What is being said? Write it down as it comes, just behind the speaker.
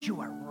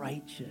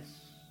righteous.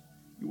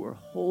 You are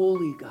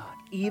holy, God,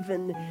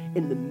 even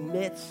in the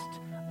midst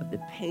of the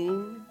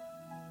pain,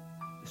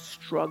 the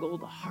struggle,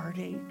 the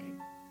heartache,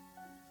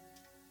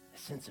 the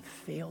sense of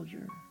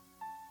failure.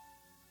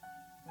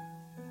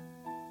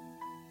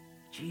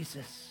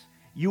 Jesus,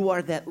 you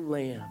are that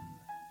lamb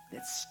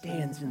that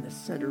stands in the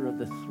center of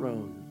the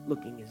throne,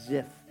 looking as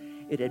if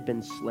it had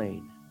been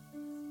slain.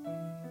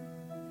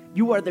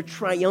 You are the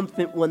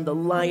triumphant one, the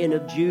Lion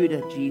of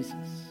Judah, Jesus.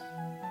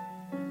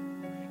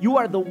 You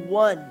are the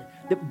one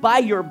that by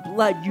your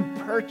blood you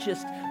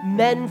purchased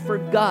men for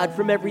God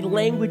from every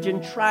language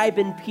and tribe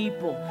and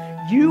people.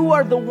 You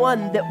are the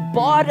one that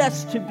bought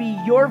us to be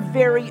your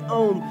very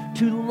own,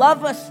 to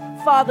love us,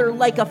 Father,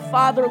 like a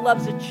father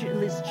loves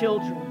his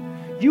children.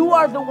 You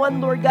are the one,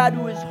 Lord God,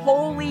 who is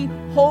holy,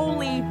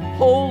 holy,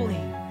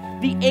 holy.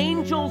 The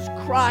angels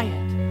cry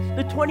it.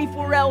 The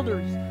 24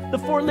 elders, the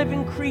 4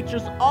 living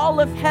creatures, all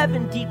of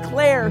heaven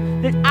declare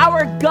that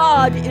our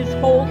God is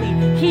holy.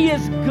 He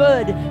is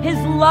good. His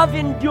love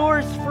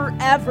endures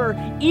forever.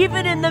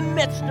 Even in the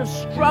midst of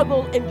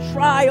struggle and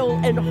trial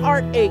and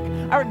heartache,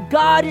 our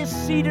God is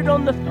seated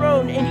on the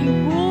throne and He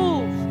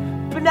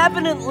rules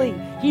benevolently.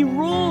 He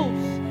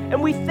rules.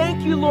 And we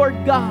thank you, Lord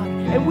God,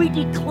 and we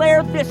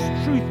declare this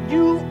truth.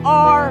 You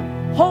are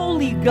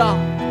holy,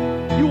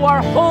 God. You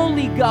are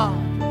holy, God.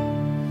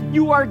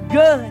 You are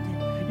good.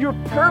 Your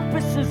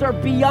purposes are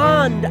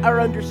beyond our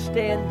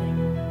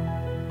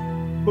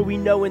understanding. But we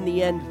know in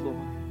the end, Lord,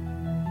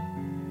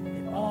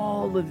 that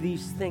all of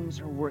these things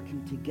are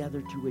working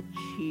together to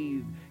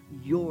achieve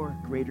your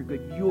greater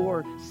good,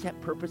 your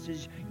set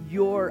purposes,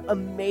 your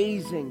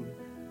amazing,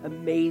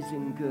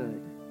 amazing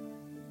good.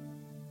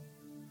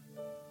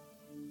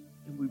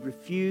 And we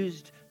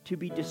refused to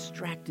be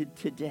distracted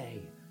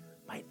today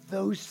by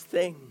those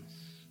things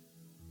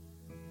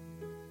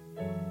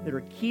that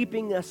are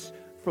keeping us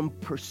from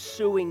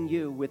pursuing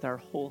you with our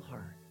whole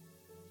heart.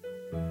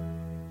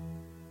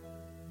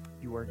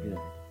 You are good.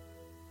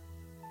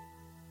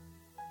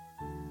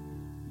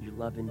 Your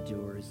love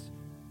endures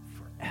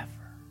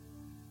forever.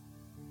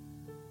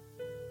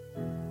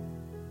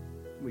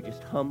 We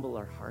just humble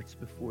our hearts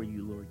before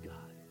you, Lord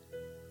God.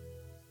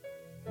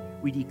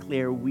 We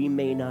declare we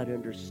may not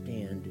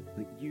understand,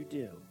 but you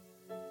do.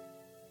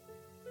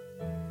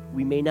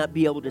 We may not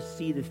be able to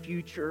see the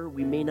future.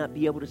 We may not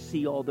be able to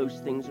see all those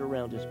things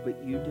around us, but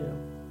you do.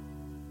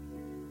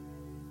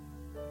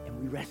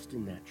 And we rest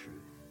in that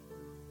truth.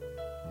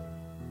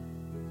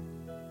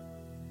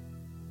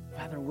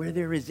 Father, where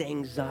there is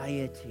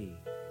anxiety,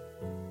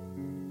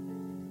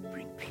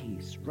 bring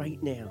peace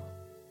right now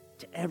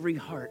to every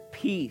heart.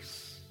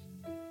 Peace.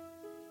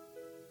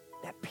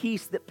 That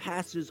peace that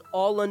passes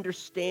all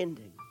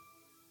understanding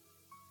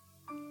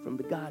from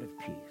the God of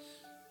peace.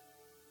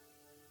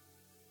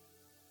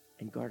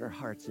 And guard our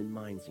hearts and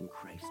minds in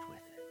Christ with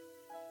it.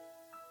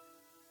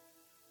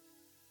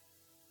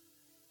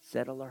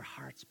 Settle our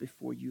hearts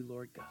before you,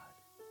 Lord God.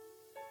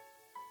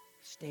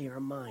 Stay our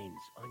minds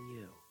on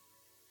you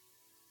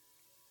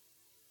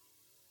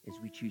as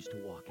we choose to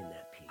walk in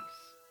that peace.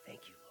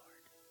 Thank you,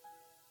 Lord.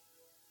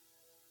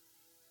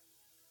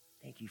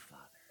 Thank you,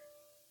 Father.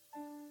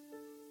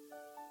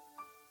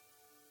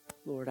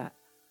 Lord, I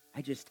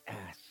just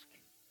ask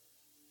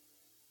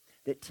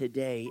that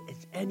today,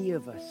 as any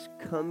of us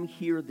come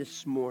here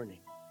this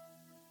morning,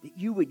 that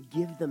you would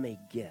give them a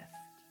gift.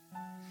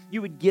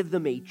 You would give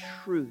them a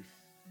truth.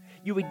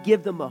 You would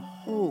give them a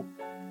hope,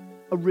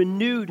 a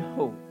renewed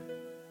hope.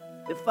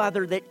 That,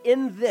 Father, that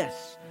in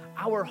this,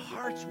 our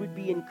hearts would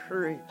be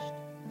encouraged.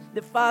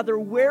 That, Father,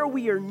 where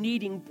we are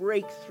needing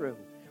breakthrough,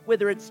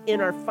 whether it's in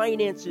our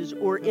finances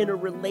or in a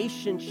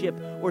relationship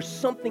or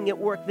something at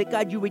work, that,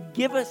 God, you would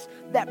give us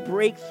that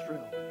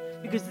breakthrough.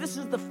 Because this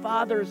is the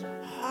Father's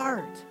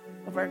heart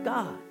of our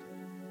God.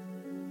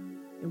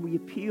 And we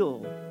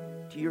appeal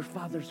to your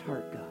Father's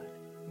heart, God.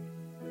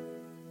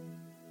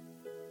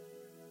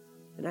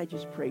 And I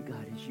just pray,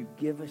 God, as you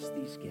give us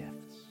these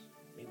gifts,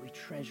 may we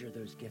treasure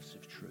those gifts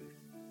of truth.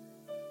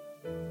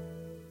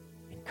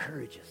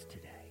 Encourage us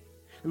today.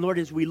 And Lord,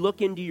 as we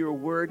look into your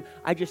word,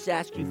 I just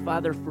ask you,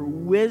 Father, for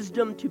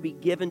wisdom to be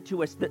given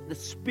to us, that the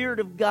Spirit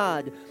of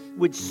God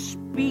would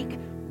speak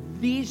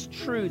these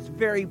truths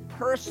very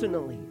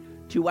personally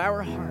to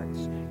our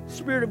hearts.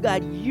 Spirit of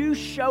God, you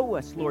show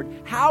us, Lord,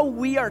 how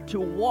we are to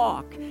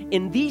walk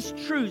in these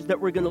truths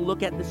that we're going to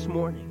look at this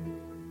morning.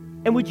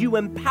 And would you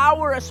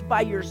empower us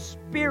by your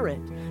Spirit,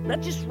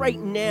 not just right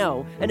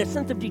now, and a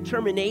sense of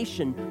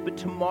determination, but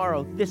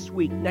tomorrow, this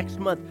week, next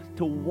month,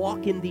 to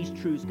walk in these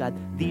truths, God.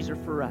 These are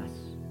for us,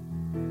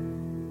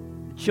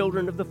 the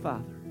children of the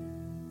Father.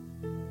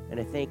 And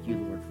I thank you,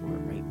 Lord, for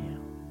it right now.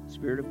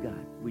 Spirit of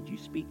God, would you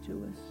speak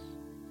to us?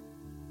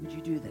 Would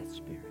you do that,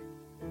 Spirit?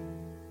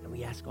 And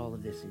we ask all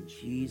of this in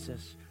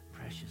Jesus'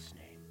 precious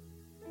name.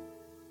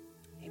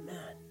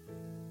 Amen.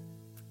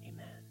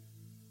 Amen.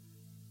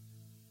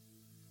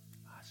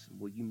 Awesome.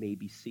 Well, you may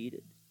be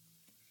seated.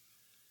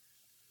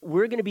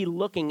 We're going to be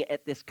looking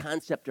at this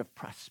concept of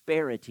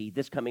prosperity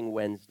this coming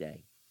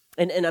Wednesday.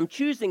 And I'm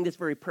choosing this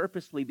very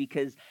purposely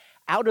because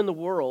out in the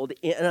world,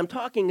 and I'm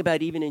talking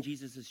about even in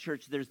Jesus'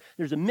 church,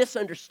 there's a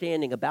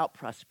misunderstanding about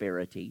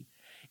prosperity.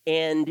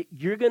 And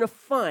you're going to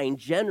find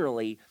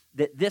generally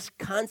that this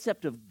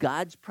concept of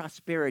God's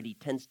prosperity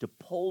tends to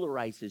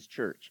polarize his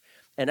church.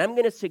 And I'm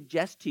going to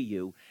suggest to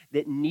you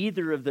that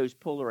neither of those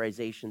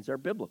polarizations are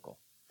biblical.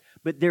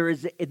 But there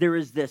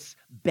is this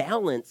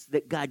balance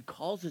that God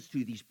calls us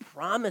to, these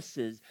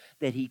promises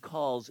that he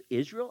calls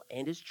Israel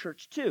and his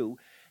church to,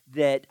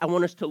 that I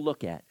want us to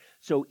look at.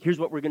 So here's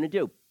what we're going to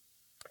do.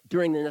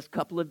 During the next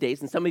couple of days,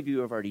 and some of you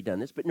have already done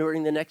this, but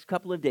during the next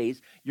couple of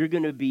days, you're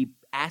going to be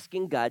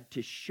asking God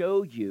to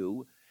show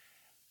you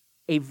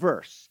a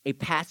verse, a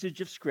passage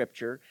of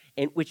Scripture,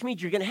 and which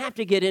means you're going to have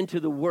to get into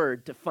the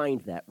Word to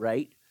find that,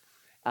 right?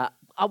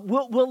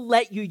 We'll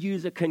let you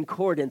use a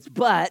concordance,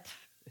 but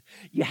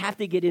you have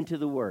to get into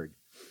the Word.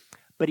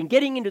 But in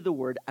getting into the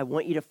Word, I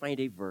want you to find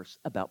a verse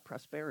about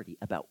prosperity,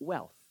 about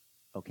wealth,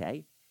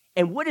 okay?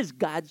 And what is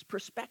God's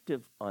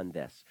perspective on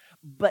this?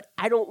 But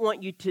I don't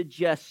want you to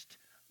just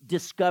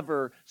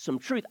discover some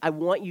truth. I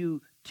want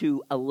you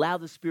to allow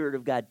the Spirit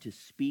of God to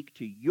speak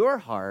to your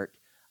heart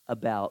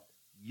about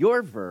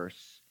your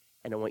verse,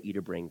 and I want you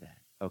to bring that,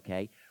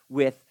 okay?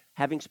 With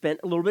having spent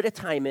a little bit of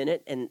time in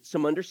it and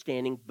some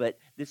understanding, but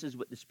this is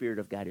what the Spirit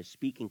of God is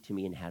speaking to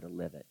me and how to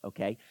live it,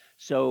 okay?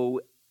 So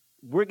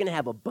we're going to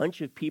have a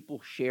bunch of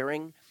people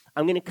sharing.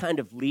 I'm going to kind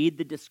of lead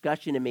the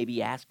discussion and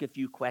maybe ask a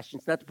few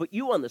questions, not to put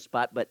you on the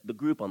spot, but the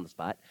group on the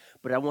spot.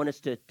 But I want us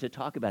to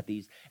talk about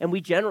these. And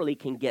we generally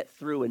can get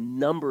through a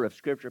number of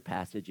scripture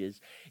passages.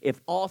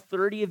 If all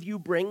 30 of you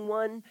bring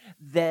one,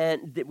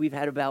 then we've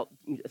had about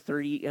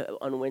 30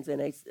 on Wednesday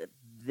nights,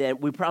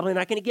 then we're probably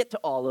not going to get to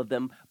all of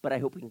them, but I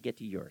hope we can get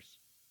to yours.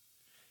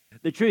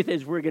 The truth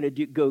is we're going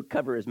to go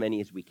cover as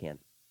many as we can.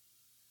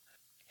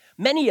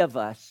 Many of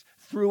us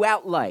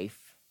throughout life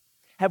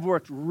have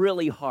worked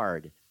really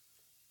hard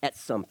at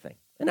something.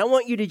 And I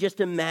want you to just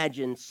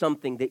imagine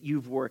something that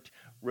you've worked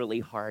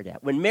really hard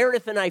at. When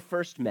Meredith and I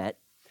first met,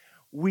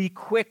 we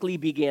quickly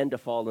began to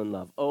fall in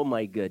love. Oh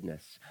my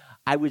goodness.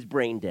 I was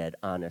brain dead,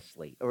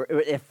 honestly. Or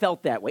it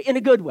felt that way, in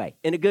a good way,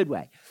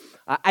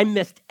 I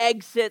missed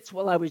exits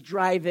while I was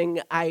driving.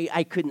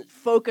 I couldn't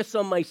focus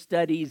on my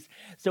studies.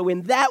 So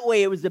in that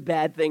way, it was a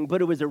bad thing,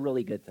 but it was a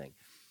really good thing.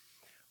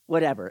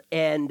 Whatever.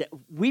 And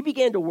we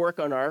began to work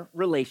on our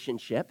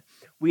relationship.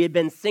 We had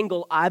been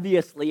single,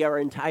 obviously, our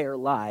entire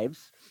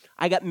lives.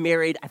 I got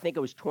married, I think I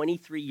was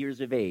 23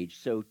 years of age.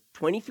 So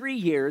 23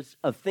 years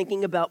of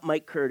thinking about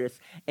Mike Curtis,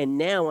 and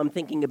now I'm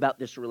thinking about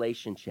this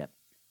relationship.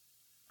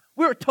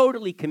 We were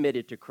totally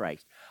committed to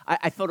Christ.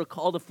 I felt a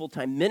call to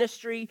full-time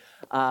ministry.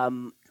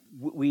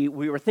 We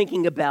were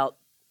thinking about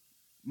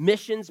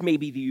missions,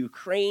 maybe the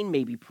Ukraine,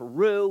 maybe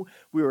Peru.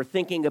 We were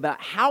thinking about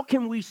how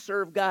can we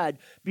serve God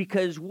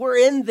because we're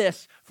in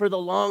this for the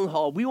long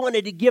haul. We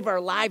wanted to give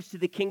our lives to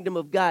the kingdom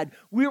of God.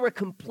 We were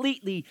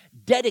completely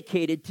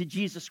dedicated to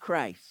Jesus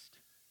Christ.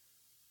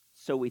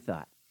 So we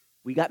thought.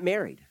 We got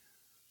married.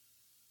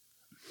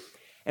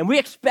 And we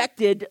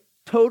expected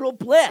total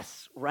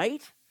bliss,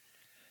 right?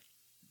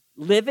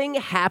 Living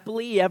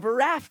happily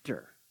ever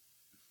after.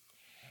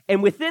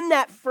 And within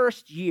that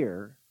first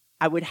year,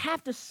 I would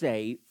have to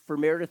say, for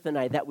Meredith and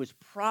I, that was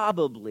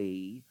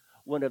probably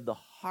one of the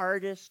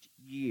hardest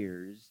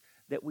years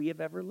that we have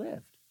ever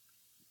lived.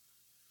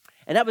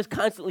 And I was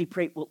constantly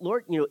praying, well,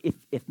 Lord,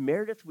 if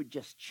Meredith would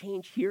just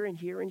change here and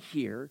here and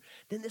here,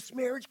 then this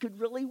marriage could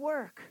really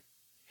work.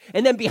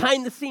 And then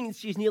behind the scenes,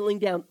 she's kneeling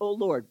down, oh,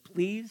 Lord,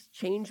 please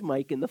change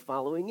Mike in the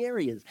following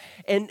areas.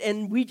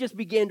 And we just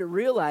began to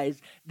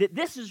realize that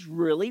this is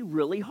really,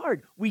 really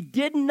hard. We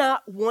did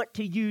not want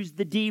to use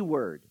the D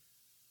word.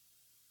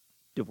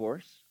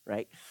 Divorce,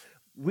 right?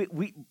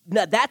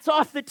 Now that's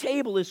off the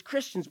table as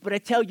Christians, but I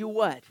tell you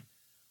what,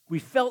 we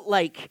felt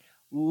like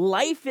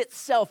life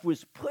itself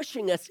was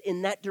pushing us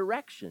in that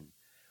direction.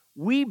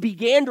 We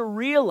began to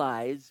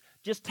realize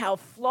just how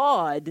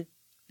flawed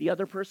the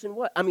other person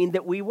was.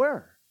 That we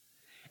were.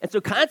 And so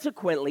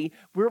consequently,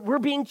 we're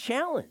being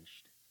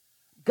challenged.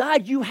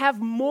 God, you have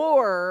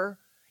more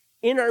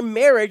in our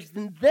marriage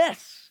than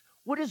this.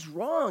 What is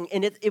wrong?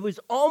 And it was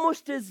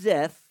almost as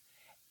if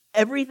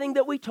everything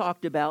that we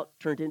talked about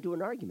turned into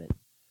an argument.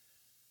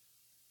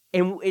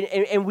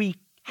 And we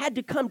had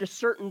to come to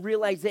certain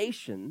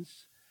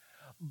realizations,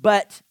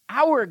 but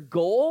our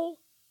goal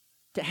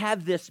to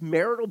have this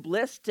marital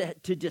bliss,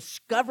 to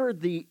discover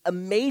the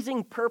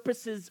amazing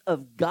purposes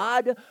of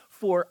God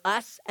for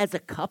us as a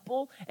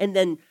couple, and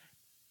then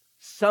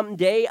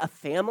someday a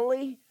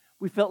family,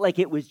 we felt like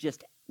it was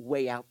just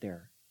way out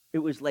there. It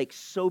was like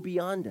so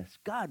beyond us.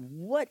 God,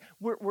 what?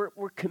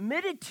 We're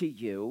committed to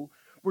you.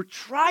 We're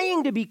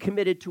trying to be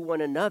committed to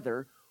one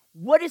another.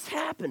 What is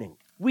happening?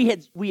 We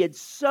had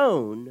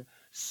sown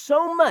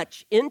so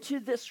much into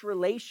this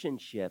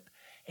relationship,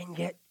 and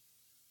yet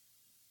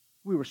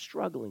we were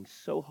struggling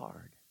so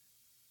hard.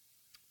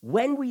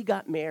 When we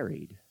got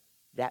married,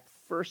 that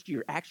first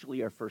year,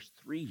 actually our first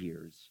 3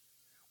 years,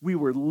 we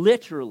were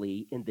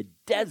literally in the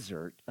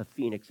desert of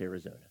Phoenix,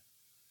 Arizona.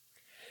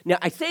 Now,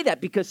 I say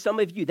that because some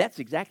of you, that's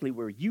exactly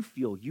where you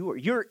feel you are.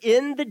 You're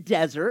in the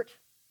desert.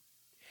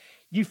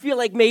 You feel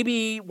like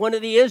maybe one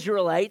of the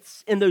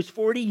Israelites in those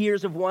 40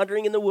 years of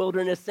wandering in the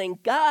wilderness saying,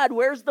 God,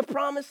 where's the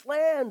promised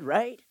land,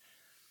 right?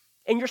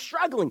 And you're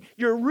struggling.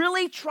 You're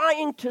really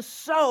trying to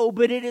sow,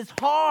 but it is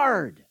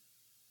hard.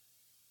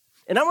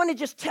 And I want to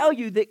just tell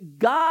you that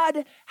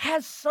God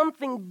has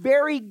something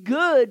very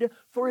good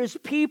for his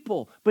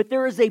people, but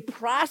there is a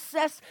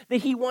process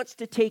that he wants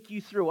to take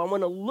you through. I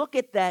want to look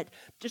at that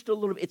just a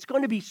little bit. It's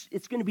going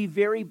to be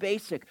very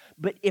basic,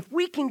 but if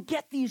we can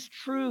get these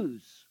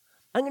truths,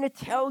 I'm going to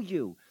tell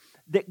you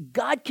that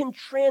God can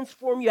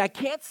transform you. I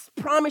can't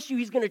promise you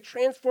he's going to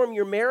transform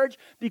your marriage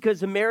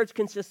because a marriage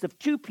consists of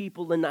two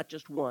people and not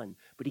just one.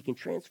 But he can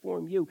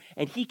transform you,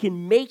 and he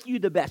can make you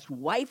the best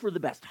wife or the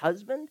best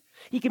husband.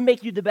 He can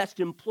make you the best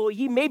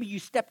employee. Maybe you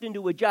stepped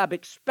into a job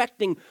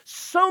expecting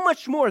so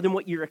much more than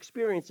what you're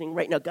experiencing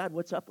right now. God,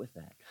 what's up with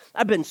that?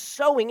 I've been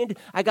sowing into,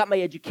 I got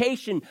my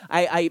education.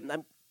 I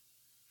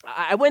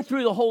went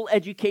through the whole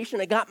education.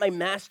 I got my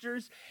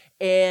master's,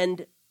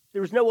 and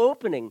there was no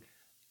opening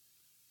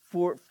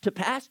to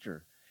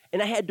pastor.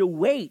 And I had to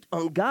wait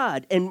on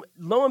God. And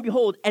lo and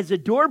behold, as the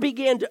door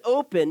began to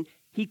open,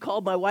 he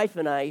called my wife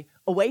and I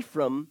away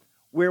from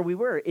where we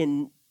were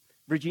in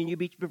Virginia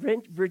Beach,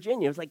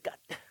 Virginia. I was like, God,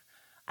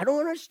 I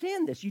don't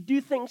understand this. You do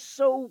things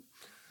so,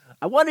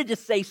 I wanted to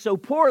say so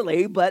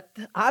poorly, but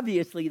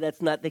obviously that's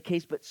not the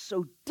case, but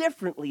so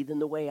differently than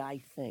the way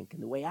I think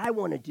and the way I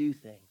want to do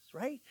things,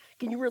 right?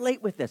 Can you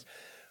relate with this?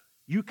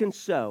 You can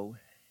sow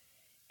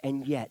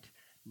and yet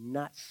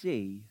not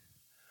see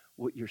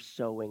what you're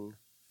sowing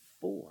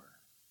for.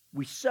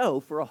 We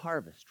sow for a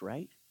harvest,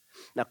 right?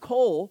 Now,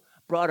 Cole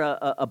brought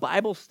a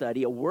Bible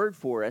study, a word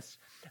for us.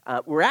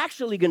 We're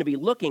actually going to be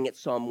looking at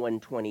Psalm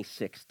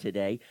 126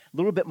 today, a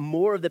little bit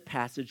more of the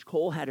passage.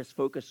 Cole had us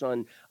focus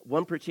on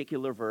one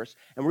particular verse,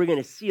 and we're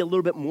going to see a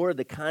little bit more of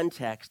the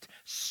context.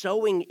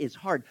 Sowing is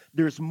hard.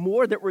 There's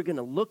more that we're going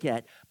to look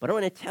at, but I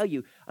want to tell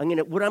you,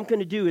 what I'm going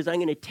to do is I'm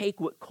going to take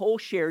what Cole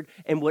shared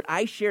and what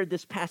I shared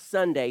this past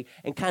Sunday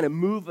and kind of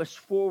move us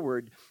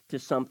forward to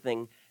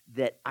something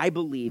that I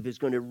believe is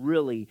going to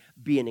really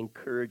be an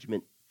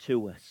encouragement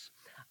to us.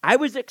 I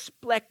was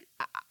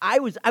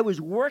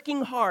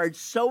working hard,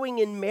 sowing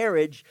in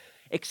marriage,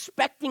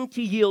 expecting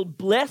to yield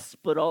bliss,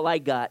 but all I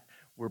got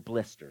were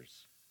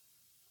blisters.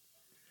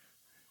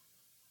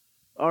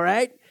 All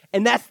right?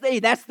 And that's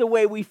the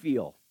way we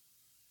feel.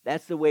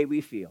 That's the way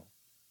we feel.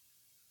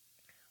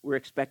 We're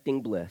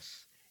expecting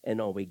bliss,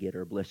 and all we get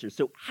are blisters.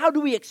 So how do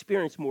we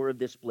experience more of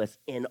this bliss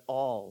in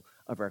all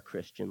of our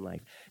Christian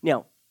life?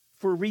 Now,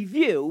 for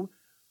review,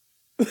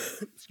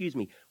 excuse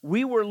me,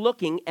 we were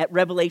looking at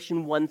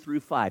Revelation 1 through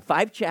 5.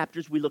 5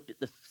 chapters, we looked at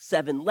the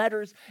 7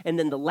 letters, and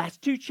then the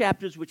last 2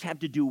 chapters, which have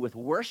to do with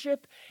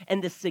worship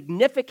and the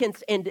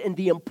significance and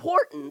the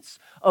importance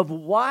of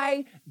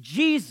why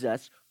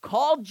Jesus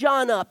called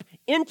John up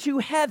into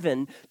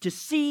heaven to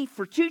see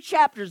for 2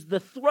 chapters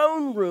the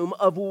throne room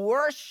of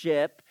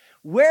worship,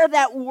 where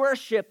that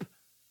worship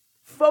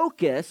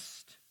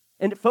focused,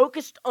 and it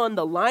focused on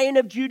the Lion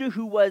of Judah,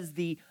 who was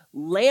the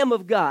Lamb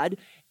of God,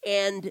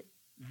 and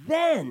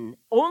then,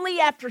 only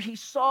after he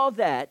saw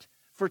that,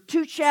 for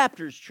 2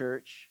 chapters,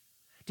 church,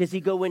 does he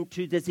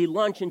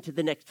launch into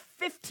the next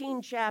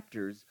 15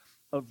 chapters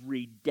of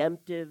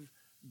redemptive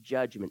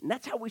judgment. And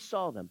that's how we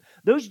saw them.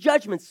 Those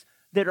judgments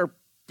that are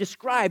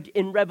described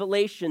in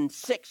Revelation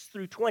 6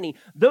 through 20,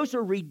 those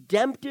are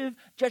redemptive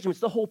judgments.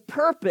 The whole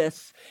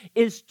purpose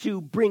is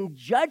to bring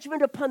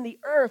judgment upon the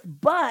earth,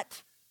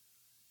 but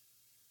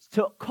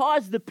to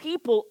cause the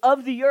people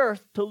of the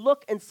earth to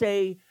look and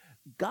say,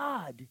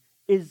 God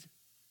is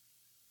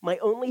my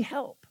only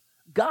help.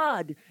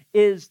 God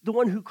is the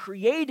one who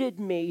created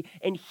me,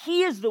 and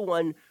he is the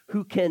one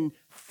who can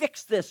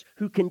fix this,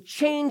 who can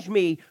change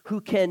me,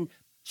 who can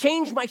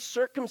change my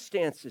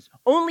circumstances.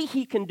 Only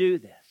he can do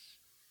this.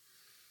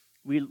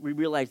 We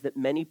realize that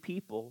many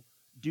people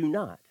do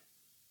not.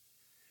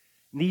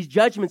 And these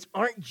judgments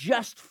aren't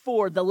just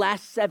for the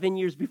last 7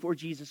 years before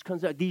Jesus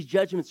comes out. These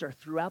judgments are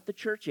throughout the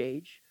church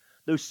age,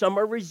 though some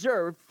are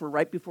reserved for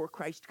right before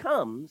Christ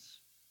comes.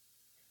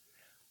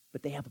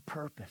 But they have a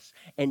purpose.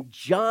 And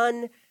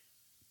John,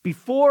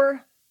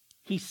 before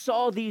he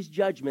saw these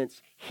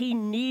judgments, he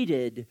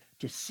needed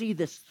to see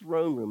this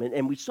throne room.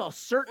 And we saw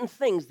certain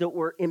things that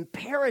were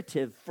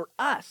imperative for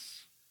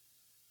us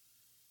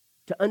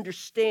to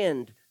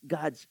understand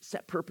God's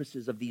set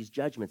purposes of these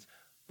judgments.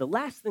 The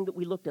last thing that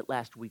we looked at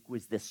last week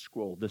was this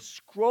scroll. The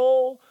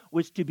scroll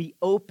was to be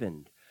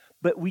opened.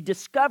 But we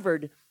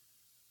discovered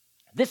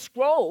this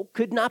scroll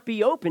could not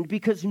be opened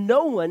because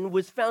no one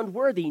was found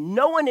worthy.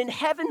 No one in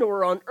heaven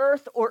or on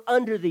earth or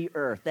under the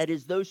earth, that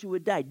is, those who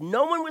had died.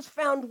 No one was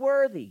found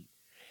worthy.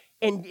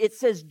 And it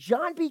says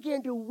John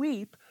began to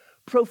weep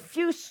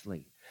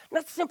profusely,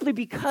 not simply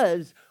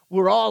because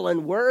we're all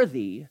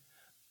unworthy,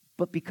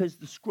 but because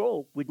the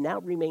scroll would now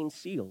remain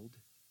sealed,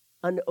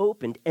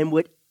 unopened, and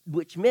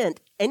which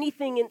meant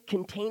anything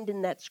contained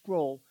in that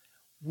scroll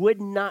would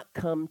not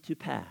come to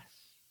pass.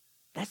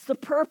 That's the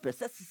purpose.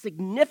 That's the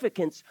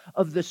significance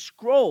of the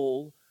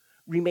scroll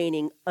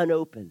remaining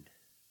unopened.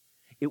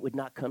 It would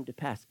not come to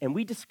pass. And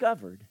we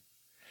discovered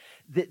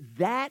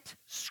that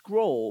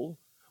scroll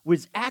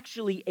was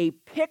actually a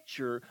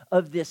picture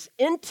of this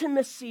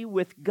intimacy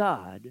with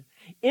God,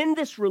 in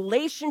this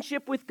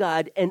relationship with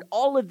God, and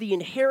all of the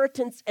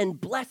inheritance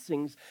and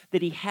blessings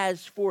that he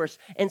has for us,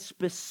 and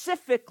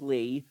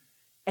specifically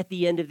at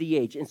the end of the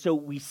age. And so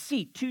we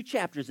see 2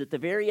 chapters at the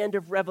very end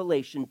of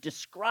Revelation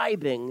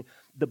describing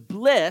the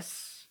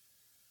bliss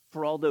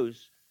for all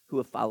those who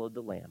have followed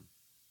the Lamb.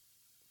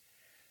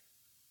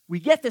 We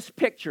get this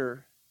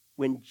picture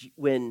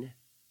when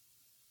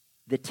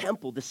the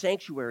temple, the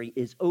sanctuary,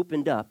 is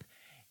opened up,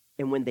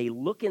 and when they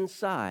look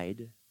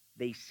inside,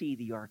 they see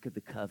the Ark of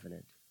the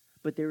Covenant.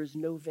 But there is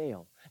no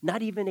veil,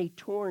 not even a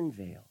torn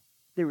veil.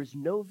 There is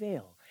no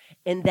veil.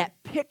 And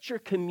that picture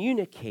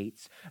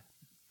communicates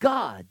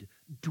God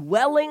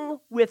dwelling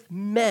with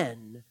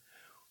men,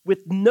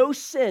 with no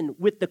sin,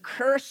 with the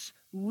curse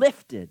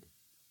lifted,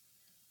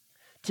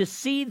 to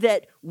see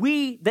that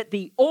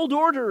the old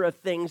order of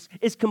things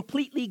is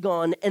completely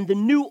gone and the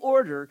new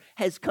order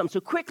has come.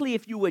 So quickly,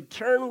 if you would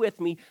turn with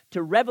me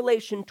to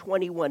Revelation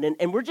 21,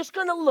 and we're just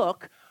going to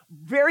look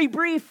very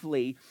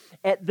briefly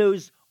at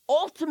those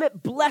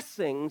ultimate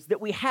blessings that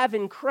we have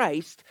in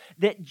Christ,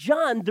 that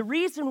John, the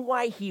reason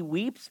why he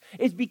weeps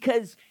is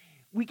because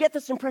we get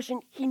this impression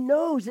he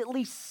knows at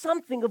least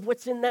something of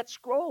what's in that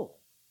scroll.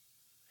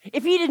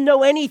 If he didn't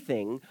know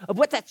anything of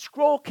what that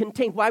scroll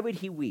contained, why would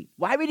he weep?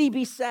 Why would he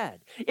be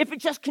sad? If it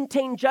just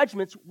contained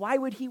judgments, why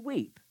would he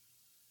weep?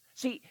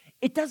 See,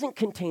 it doesn't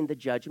contain the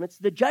judgments.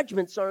 The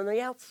judgments are on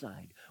the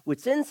outside.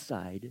 What's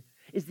inside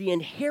is the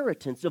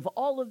inheritance of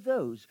all of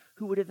those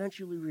who would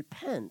eventually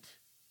repent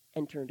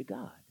and turn to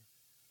God.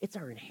 It's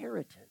our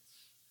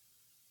inheritance.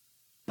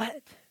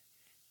 But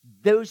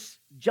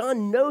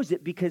John knows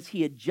it because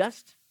he had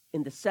just,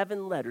 in the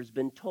 7 letters,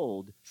 been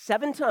told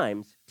 7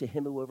 times, to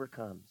him who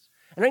overcomes.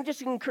 And I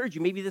just encourage you,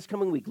 maybe this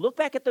coming week, look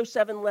back at those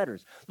 7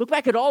 letters. Look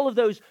back at all of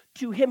those,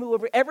 to him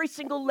who every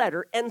single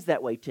letter ends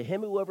that way. To him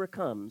who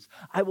overcomes,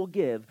 I will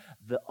give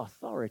the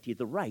authority,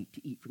 the right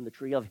to eat from the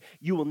tree of life.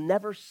 You will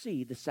never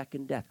see the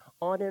second death.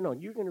 On and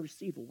on. You're going to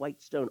receive a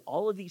white stone.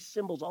 All of these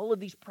symbols, all of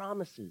these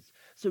promises.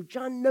 So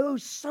John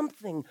knows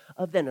something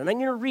of them. And I'm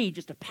going to read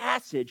just a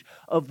passage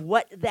of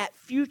what that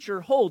future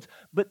holds.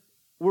 But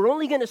we're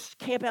only going to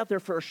camp out there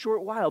for a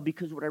short while,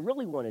 because what I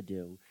really want to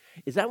do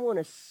is we're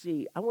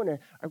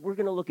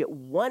going to look at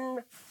one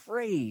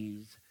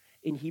phrase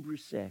in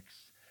Hebrews 6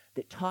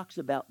 that talks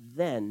about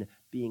then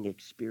being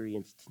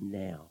experienced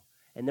now.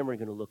 And then we're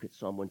going to look at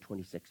Psalm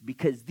 126,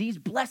 because these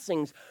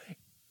blessings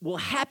will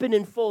happen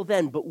in full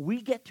then, but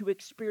we get to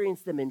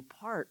experience them in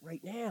part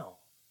right now.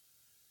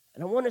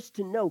 And I want us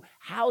to know,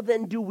 how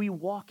then do we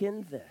walk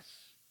in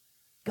this?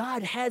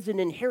 God has an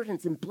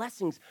inheritance and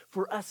blessings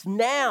for us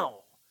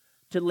now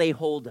to lay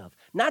hold of.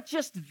 Not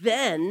just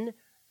then.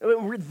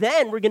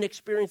 Then we're going to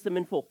experience them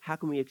in full. How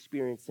can we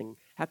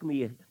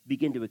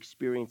begin to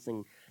experience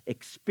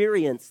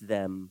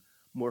them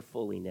more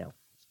fully now?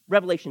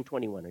 Revelation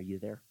 21, are you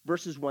there?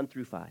 Verses 1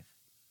 through 5.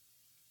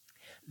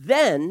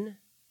 Then,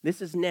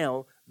 this is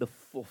now the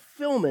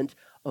fulfillment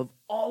of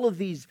all of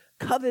these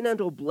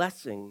covenantal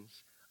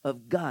blessings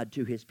of God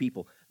to his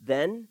people.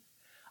 Then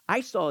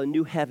I saw a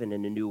new heaven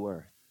and a new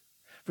earth.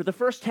 For the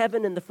first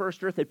heaven and the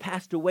first earth had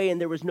passed away,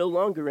 and there was no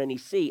longer any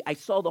sea. I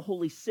saw the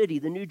holy city,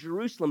 the new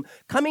Jerusalem,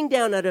 coming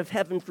down out of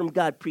heaven from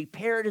God,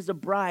 prepared as a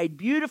bride,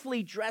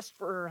 beautifully dressed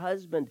for her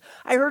husband.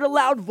 I heard a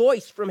loud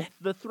voice from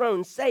the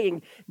throne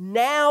saying,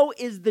 "Now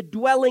is the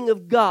dwelling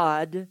of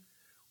God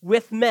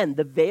with men."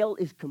 The veil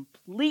is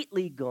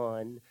completely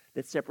gone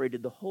that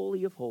separated the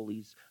Holy of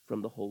Holies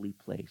from the holy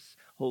place.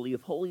 Holy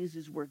of Holies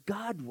is where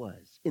God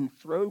was,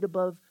 enthroned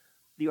above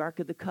the Ark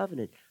of the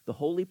Covenant. The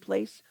holy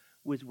place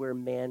was where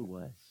man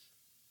was.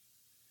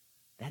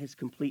 That is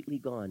completely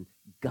gone.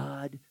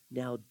 God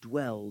now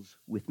dwells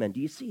with men. Do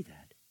you see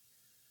that?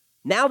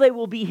 Now they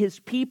will be his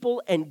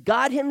people, and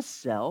God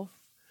himself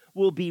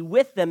will be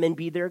with them and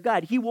be their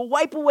God. He will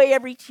wipe away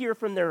every tear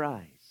from their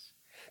eyes.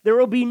 There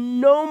will be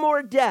no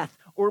more death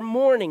or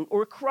mourning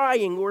or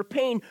crying or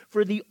pain,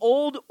 for the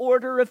old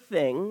order of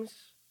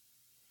things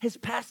has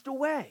passed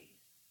away.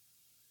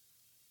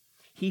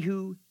 He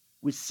who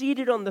was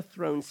seated on the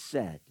throne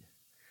said,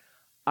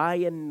 "I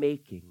am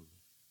making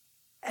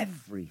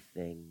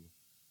everything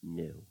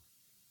new."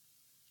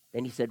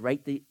 Then he said,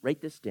 write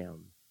this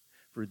down,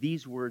 for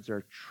these words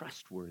are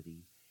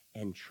trustworthy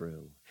and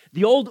true.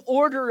 The old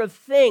order of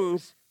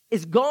things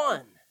is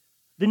gone.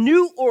 The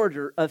new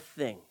order of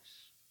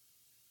things,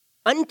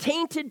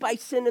 untainted by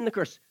sin and the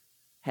curse,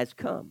 has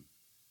come.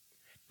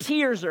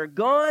 Tears are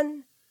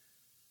gone.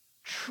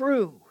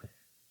 True,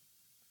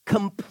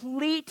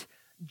 complete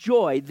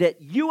joy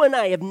that you and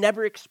I have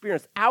never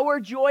experienced. Our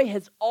joy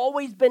has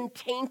always been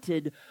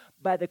tainted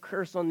by the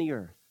curse on the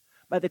earth,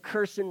 by the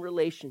curse in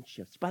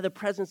relationships, by the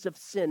presence of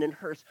sin and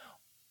hurt.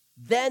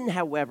 Then,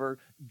 however,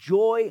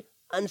 joy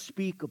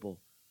unspeakable,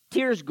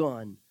 tears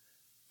gone,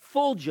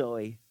 full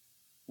joy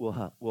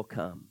will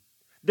come.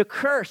 The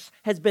curse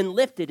has been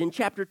lifted. In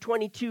chapter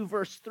 22,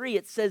 verse 3,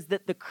 it says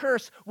that the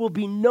curse will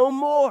be no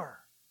more.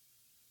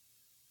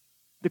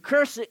 The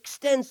curse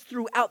extends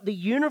throughout the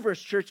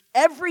universe, church.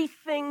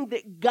 Everything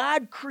that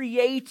God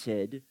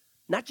created,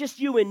 not just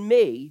you and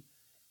me,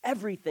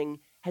 everything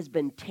has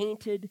been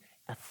tainted,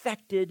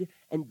 affected,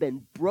 and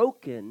been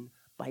broken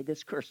by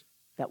this curse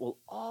that will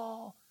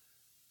all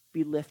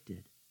be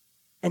lifted.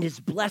 And his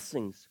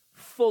blessings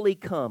fully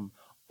come.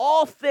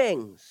 All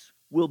things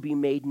will be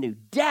made new.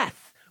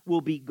 Death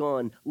will be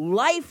gone.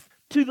 Life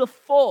to the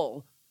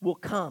full will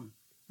come.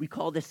 We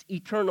call this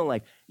eternal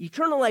life.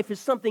 Eternal life is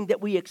something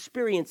that we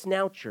experience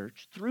now,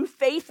 church, through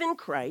faith in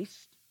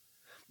Christ,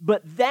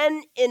 but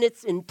then in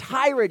its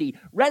entirety,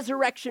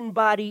 resurrection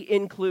body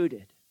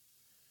included.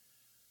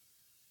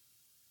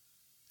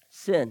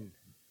 Sin,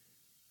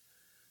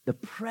 the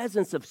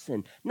presence of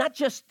sin, not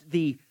just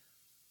the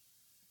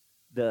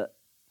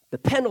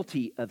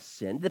penalty of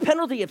sin. The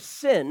penalty of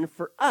sin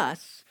for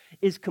us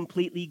is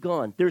completely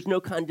gone. There's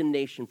no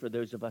condemnation for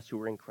those of us who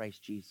are in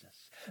Christ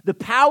Jesus. The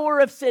power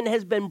of sin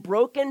has been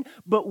broken,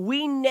 but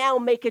we now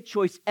make a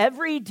choice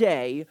every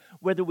day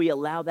whether we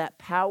allow that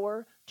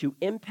power to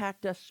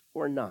impact us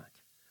or not.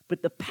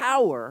 But the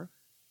power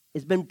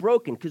has been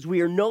broken because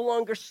we are no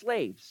longer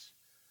slaves.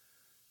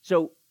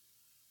 So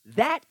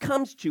that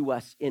comes to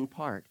us in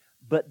part.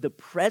 But the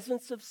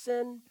presence of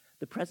sin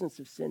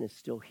is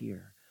still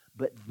here.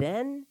 But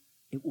then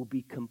it will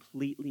be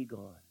completely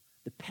gone.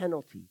 The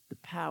penalty, the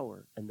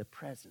power, and the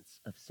presence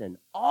of sin,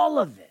 all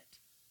of it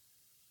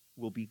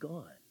will be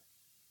gone.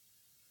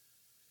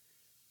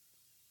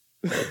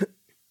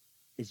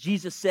 As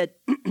Jesus said,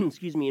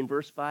 in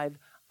verse 5,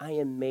 I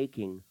am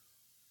making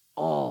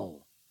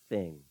all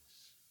things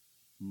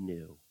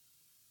new.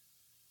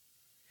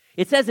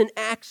 It says in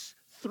Acts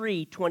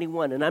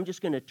 3:21, and I'm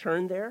just going to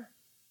turn there.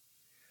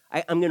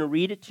 I'm going to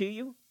read it to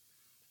you.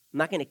 I'm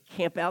not going to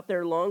camp out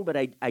there long, but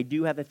I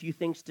do have a few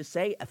things to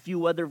say, a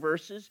few other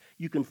verses.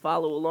 You can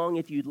follow along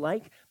if you'd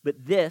like,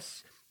 but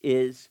this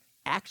is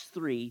Acts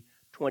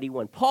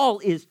 3:21.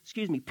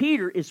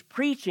 Peter is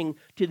preaching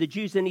to the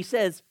Jews, and he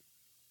says,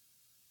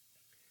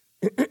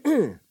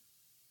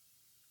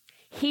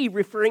 he,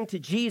 referring to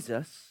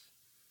Jesus,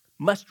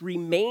 must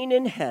remain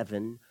in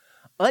heaven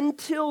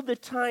until the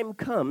time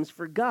comes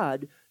for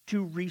God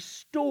to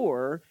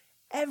restore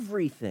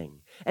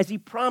everything, as he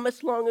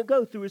promised long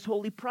ago through his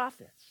holy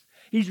prophets.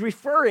 He's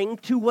referring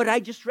to what I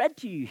just read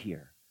to you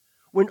here.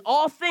 When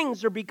all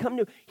things are become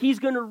new, he's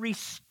going to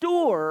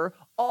restore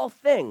all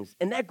things.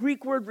 And that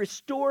Greek word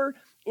restore,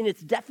 in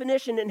its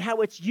definition and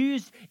how it's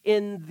used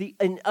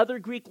in other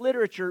Greek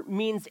literature,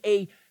 means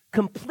a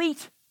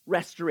complete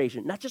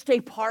restoration, not just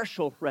a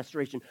partial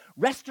restoration.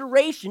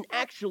 Restoration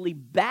actually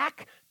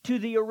back to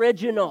the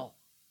original.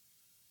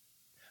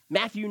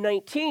 Matthew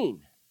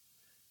 19.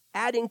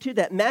 Adding to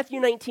that,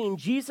 Matthew 19,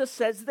 Jesus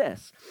says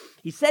this.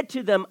 He said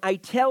to them, I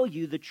tell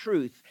you the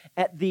truth,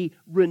 at the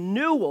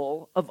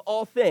renewal of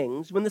all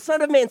things, when the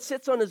Son of Man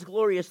sits on his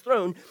glorious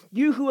throne,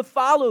 you who have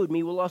followed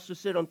me will also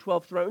sit on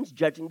 12 thrones,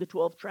 judging the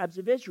 12 tribes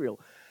of Israel.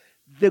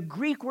 The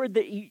Greek word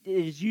that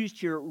is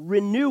used here,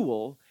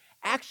 renewal,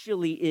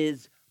 actually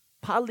is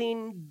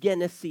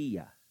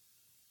palingenesia.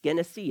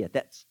 Genesia,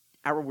 that's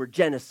our word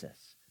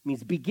Genesis,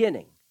 means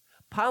beginning.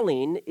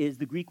 Palin is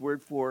the Greek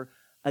word for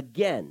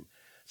again.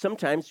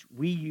 Sometimes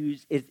we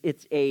use,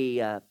 it's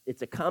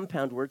a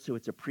compound word, so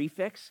it's a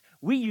prefix.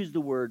 We use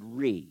the word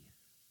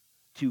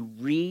to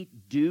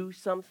redo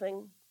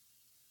something.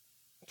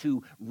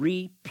 To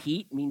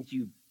repeat means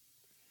you,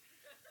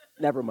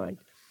 never mind.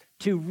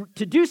 To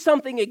do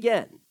something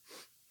again.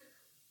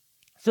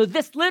 So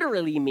this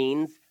literally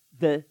means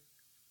the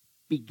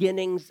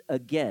beginnings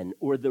again,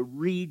 or the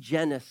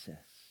regenesis.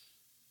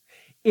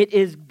 It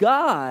is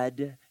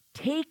God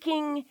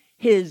taking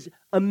his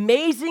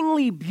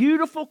amazingly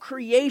beautiful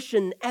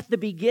creation at the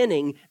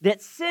beginning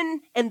that sin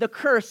and the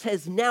curse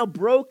has now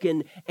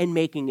broken and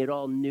making it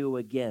all new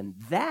again.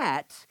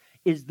 That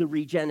is the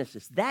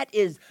regenesis. That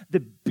is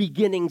the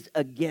beginnings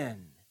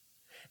again.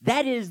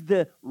 That is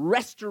the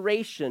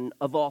restoration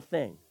of all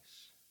things.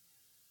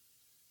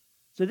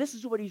 So this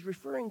is what he's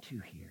referring to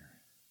here.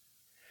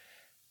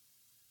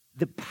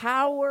 The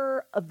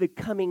power of the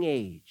coming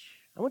age.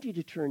 I want you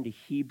to turn to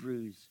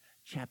Hebrews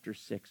chapter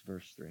 6,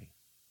 verse 3.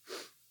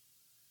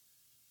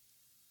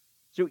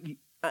 So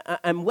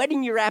I'm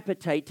whetting your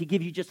appetite to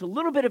give you just a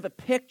little bit of a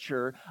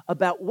picture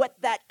about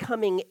what that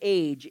coming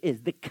age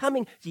is.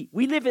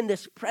 We live in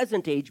this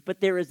present age, but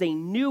there is a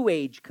new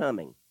age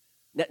coming.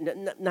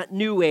 Not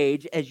new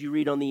age as you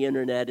read on the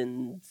internet.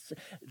 And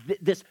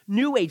this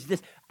new age,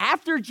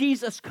 after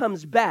Jesus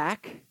comes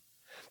back,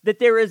 that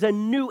there is a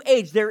new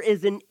age. There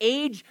is an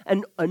age,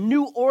 a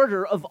new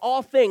order of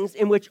all things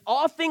in which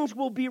all things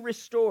will be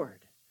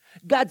restored.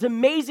 God's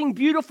amazing,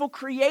 beautiful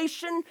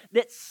creation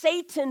that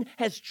Satan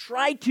has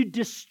tried to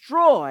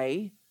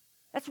destroy.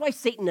 That's why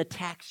Satan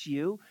attacks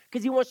you,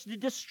 because he wants to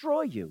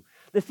destroy you.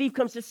 The thief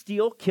comes to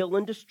steal, kill,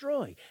 and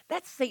destroy.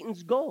 That's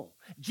Satan's goal.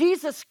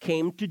 Jesus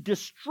came to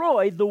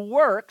destroy the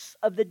works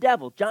of the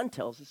devil. John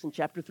tells us in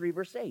chapter 3,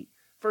 verse 8.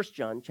 1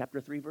 John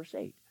chapter 3, verse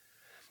 8.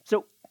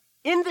 So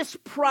in this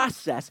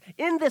process,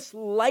 in this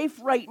life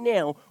right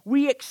now,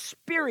 we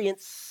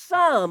experience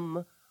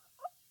some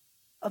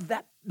of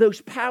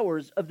those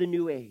powers of the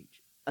new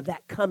age, of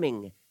that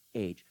coming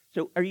age.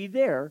 So are you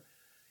there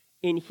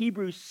in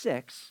Hebrews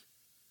 6,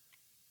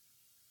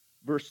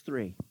 verse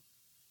 3?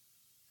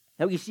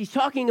 Now he's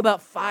talking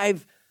about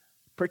 5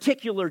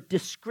 particular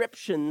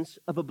descriptions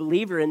of a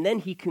believer, and then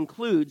he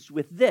concludes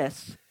with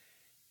this.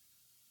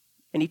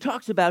 And he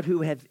talks about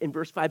in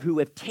verse 5, who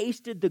have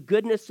tasted the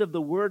goodness of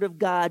the word of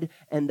God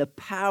and the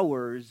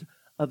powers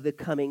of the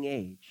coming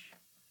age.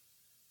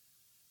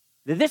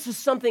 Now, this is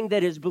something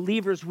that as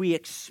believers we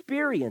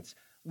experience.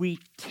 We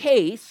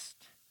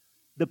taste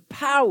the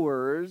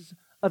powers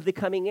of the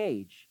coming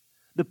age.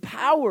 The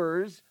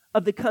powers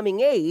of the coming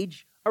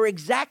age are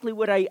exactly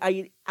what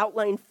I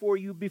outlined for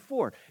you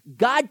before.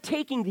 God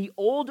taking the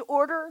old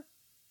order,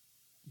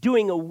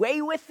 doing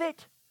away with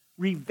it,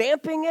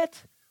 revamping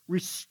it,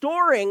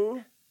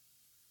 restoring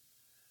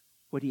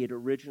what he had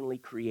originally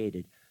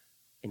created,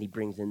 and he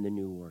brings in the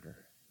new order.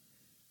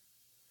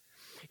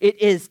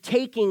 It is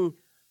taking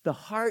the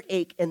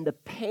heartache and the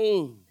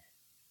pain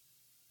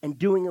and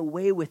doing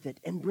away with it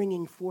and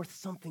bringing forth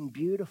something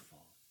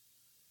beautiful.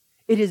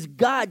 It is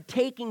God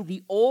taking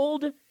the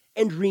old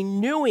and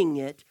renewing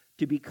it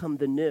to become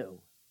the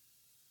new.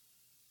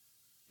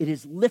 It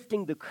is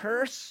lifting the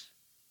curse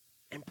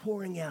and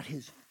pouring out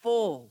his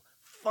full,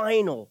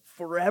 final,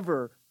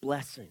 forever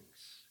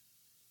blessings.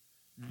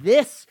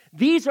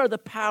 These are the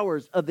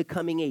powers of the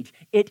coming age.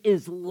 It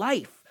is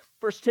life.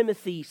 1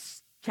 Timothy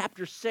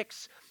chapter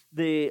 6,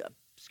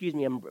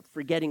 I'm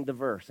forgetting the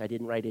verse. I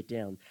didn't write it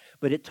down.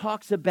 But it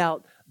talks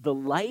about the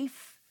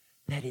life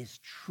that is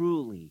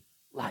truly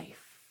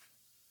life.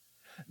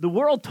 The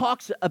world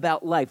talks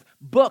about life,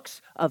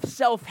 books of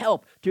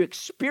self-help to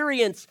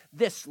experience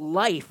this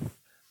life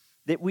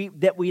that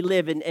we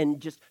live in, and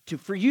just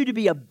for you to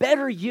be a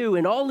better you,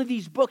 and all of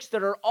these books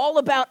that are all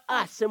about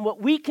us and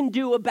what we can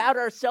do about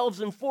ourselves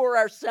and for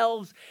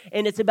ourselves,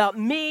 and it's about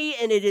me,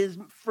 and it is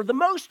for the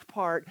most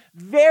part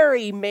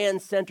very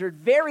man-centered,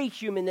 very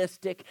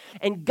humanistic,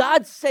 and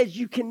God says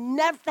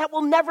that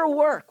will never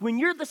work. When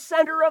you're the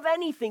center of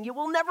anything, it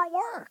will never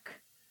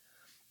work.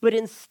 But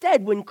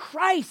instead, when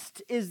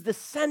Christ is the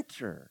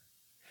center,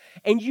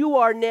 and you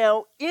are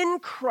now in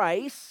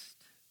Christ,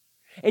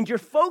 and your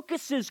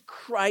focus is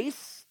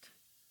Christ,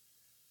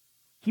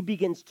 he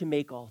begins to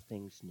make all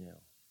things new.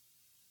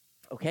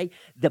 Okay?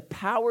 The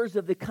powers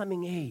of the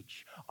coming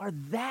age are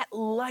that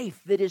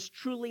life that is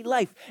truly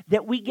life,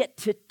 that we get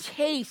to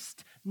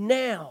taste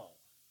now.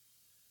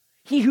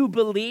 He who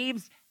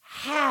believes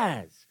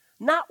has,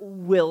 not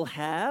will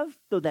have,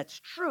 though that's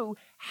true,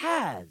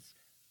 has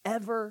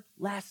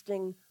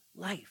everlasting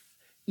life,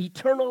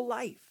 eternal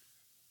life.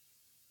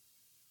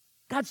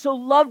 God so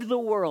loved the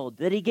world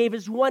that he gave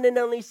his one and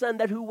only Son,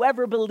 that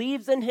whoever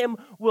believes in him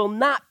will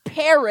not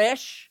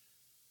perish,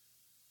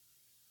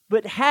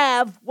 but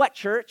have, what,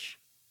 church?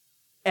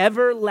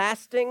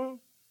 Everlasting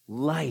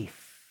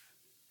life.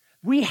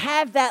 We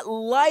have that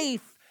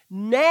life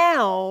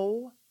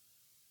now.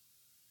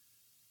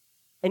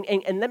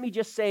 And let me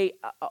just say,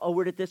 I'll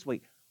word it this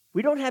way.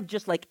 We don't have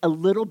just like a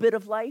little bit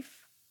of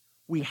life.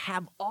 We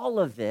have all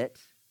of it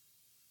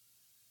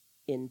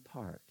in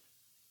part.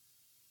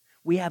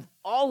 We have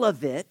all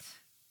of it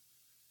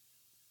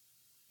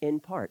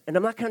in part. And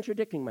I'm not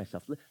contradicting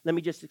myself. Let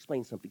me just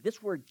explain something.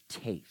 This word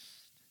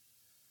taste.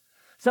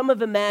 Some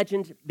have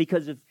imagined,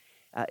 because of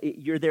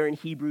you're there in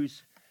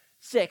Hebrews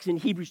 6, in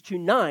Hebrews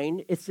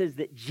 2:9, it says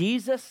that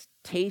Jesus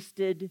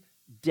tasted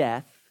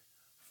death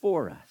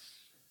for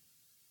us.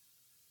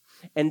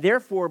 And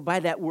therefore, by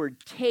that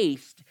word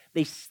taste,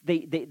 they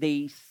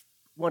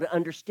want to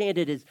understand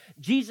it as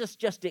Jesus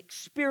just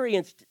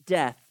experienced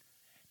death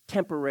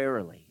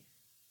temporarily.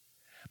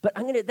 But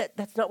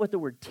that's not what the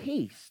word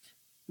taste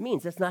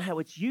means. That's not how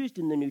it's used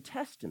in the New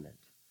Testament.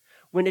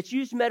 When it's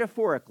used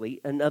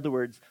metaphorically, in other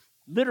words,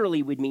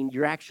 literally would mean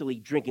you're actually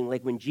drinking.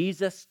 Like when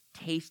Jesus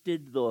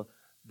tasted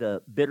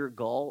the bitter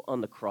gall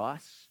on the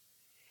cross,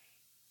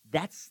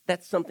 that's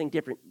something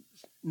different.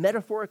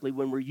 Metaphorically,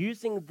 when we're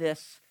using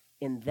this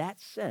in that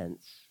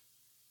sense,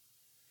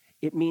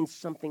 it means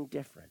something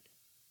different.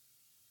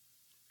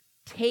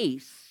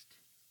 Taste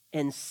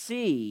and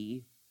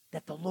see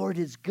that the Lord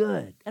is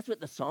good. That's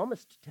what the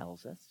psalmist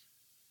tells us.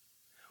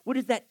 What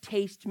does that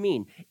taste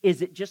mean?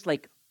 Is it just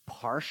like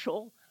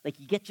partial? Like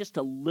you get just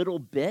a little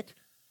bit?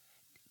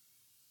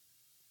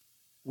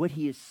 What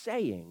he is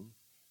saying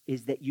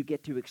is that you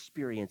get to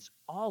experience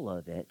all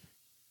of it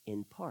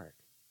in part.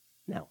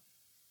 Now,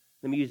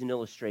 let me use an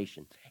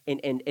illustration.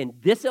 And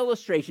this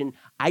illustration,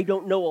 I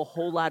don't know a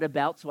whole lot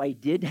about, so I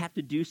did have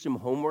to do some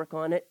homework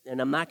on it, and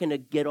I'm not going to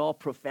get all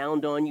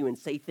profound on you and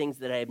say things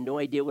that I have no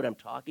idea what I'm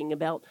talking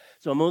about.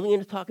 So I'm only going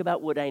to talk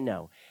about what I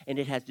know, and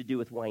it has to do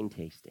with wine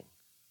tasting.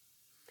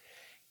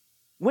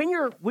 When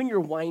you're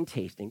wine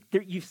tasting,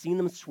 you've seen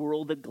them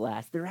swirl the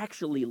glass. They're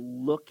actually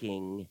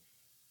looking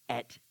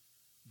at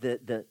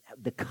the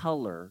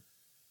color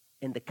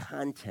and the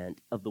content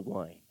of the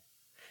wine.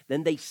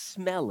 then they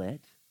smell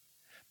it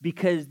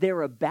because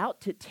they're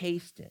about to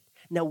taste it.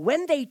 Now,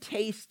 when they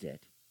taste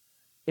it,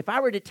 if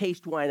I were to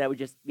taste wine, I would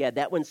just, yeah,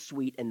 that one's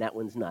sweet and that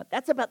one's not.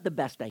 That's about the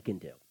best I can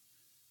do.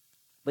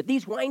 But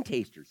these wine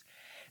tasters,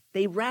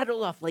 they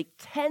rattle off like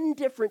 10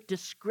 different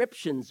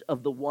descriptions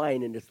of the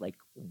wine, and it's like,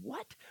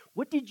 what?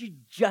 What did you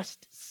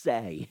just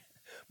say?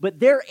 But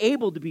they're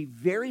able to be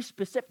very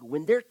specific.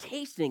 When they're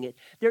tasting it,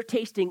 they're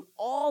tasting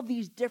all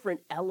these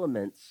different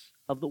elements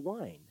of the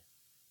wine.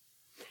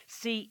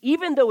 See,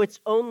 even though it's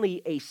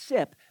only a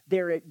sip,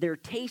 they're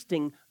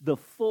tasting the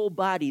full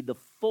body, the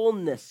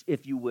fullness,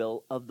 if you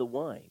will, of the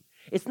wine.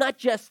 It's not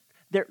just,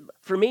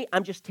 for me,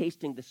 I'm just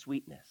tasting the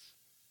sweetness.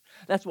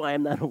 That's why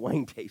I'm not a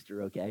wine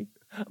taster, okay?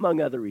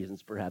 Among other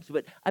reasons, perhaps.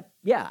 But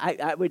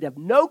I would have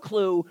no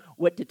clue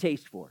what to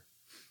taste for.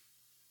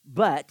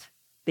 But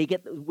they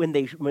get when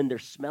they're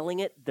smelling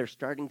it, they're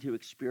starting to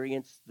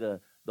experience the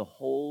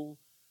whole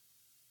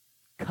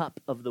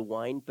cup of the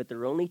wine, but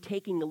they're only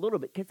taking a little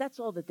bit because that's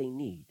all that they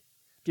need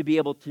to be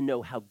able to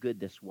know how good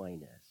this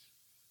wine is.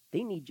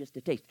 They need just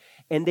a taste.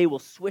 And they will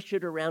swish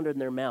it around in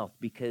their mouth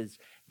because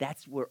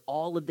that's where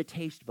all of the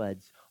taste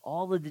buds,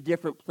 all of the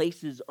different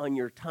places on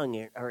your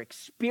tongue are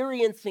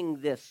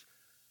experiencing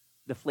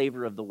the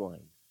flavor of the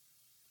wine.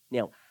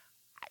 Now,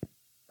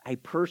 I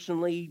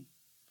personally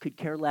could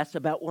care less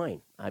about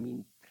wine.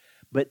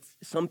 But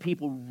some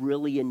people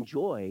really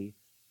enjoy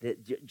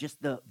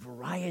just the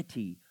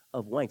variety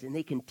of wines, and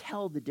they can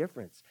tell the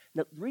difference.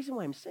 Now, the reason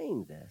why I'm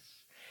saying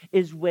this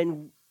is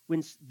when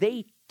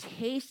they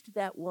taste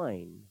that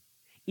wine,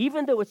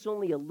 even though it's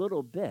only a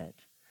little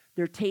bit,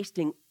 they're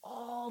tasting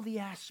all the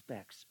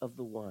aspects of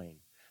the wine.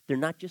 They're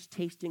not just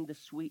tasting the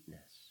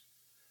sweetness.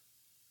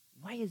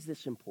 Why is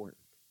this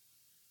important?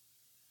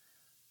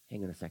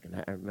 Hang on a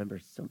second. I remember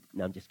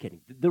no, I'm just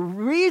kidding. The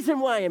reason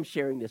why I'm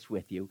sharing this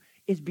with you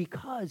is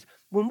because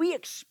when we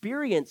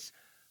experience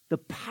the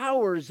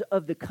powers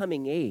of the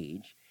coming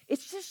age,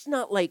 it's just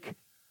not like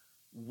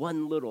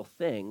one little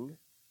thing,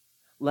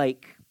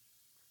 like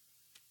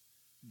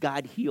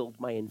God healed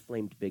my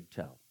inflamed big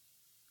toe.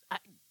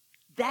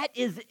 That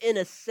is, in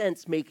a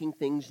sense, making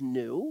things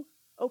new,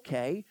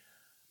 okay,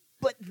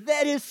 but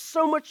that is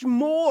so much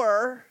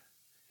more.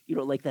 You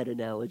don't like that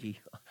analogy?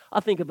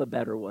 I'll think of a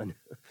better one.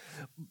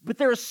 But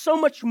there is so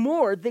much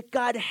more that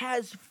God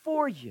has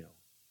for you.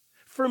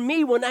 For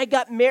me, when I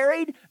got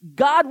married,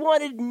 God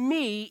wanted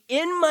me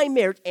in my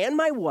marriage and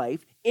my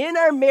wife in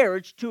our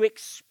marriage to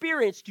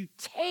experience, to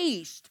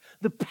taste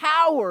the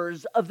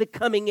powers of the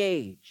coming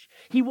age.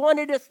 He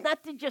wanted us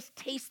not to just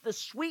taste the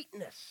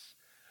sweetness,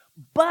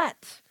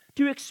 but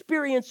to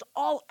experience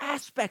all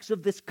aspects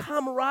of this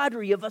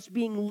camaraderie, of us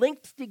being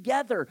linked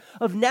together,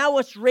 of now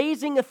us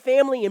raising a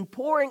family and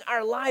pouring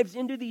our lives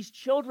into these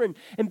children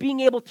and being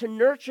able to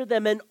nurture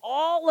them, and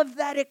all of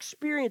that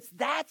experience.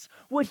 That's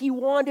what he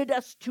wanted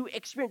us to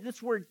experience.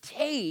 This word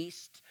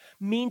taste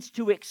means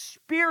to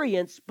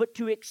experience, but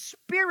to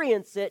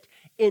experience it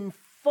in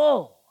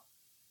full.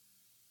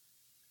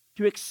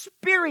 To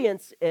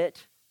experience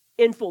it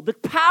in full. The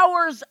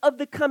powers of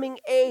the coming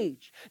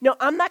age. Now,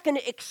 I'm not going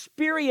to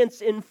experience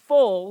in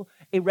full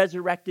a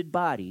resurrected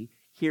body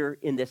here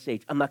in this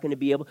age. I'm not going to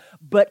be able,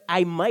 but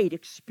I might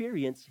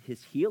experience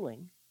his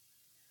healing.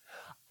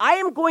 I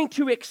am going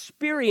to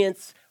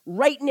experience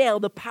right now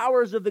the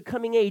powers of the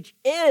coming age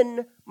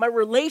in my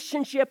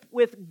relationship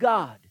with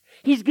God.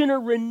 He's going to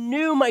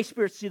renew my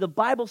spirit. See, the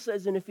Bible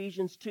says in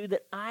Ephesians 2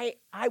 that I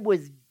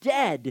was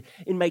dead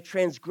in my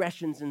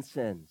transgressions and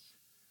sins.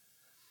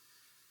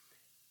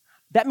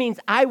 That means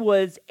I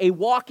was a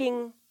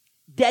walking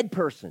dead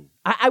person.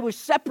 I was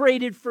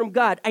separated from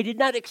God. I did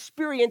not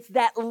experience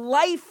that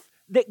life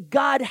that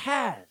God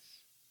has.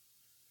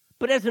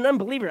 But as an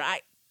unbeliever, I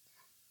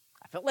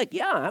felt like,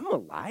 yeah, I'm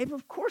alive.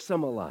 Of course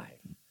I'm alive.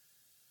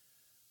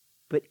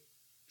 But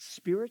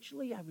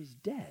spiritually, I was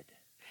dead.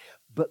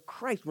 But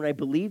Christ, when I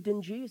believed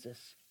in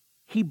Jesus,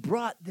 he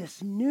brought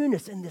this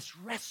newness and this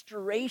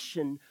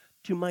restoration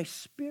to my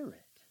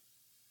spirit.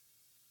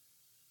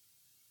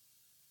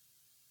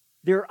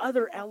 There are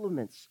other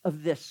elements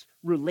of this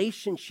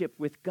relationship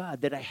with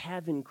God that I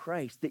have in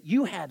Christ, that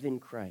you have in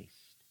Christ.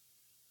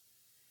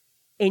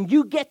 And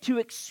you get to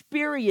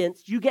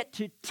experience, you get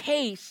to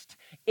taste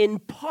in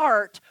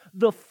part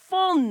the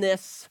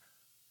fullness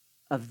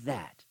of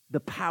that,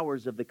 the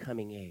powers of the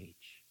coming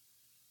age.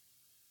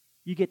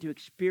 You get to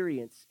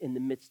experience in the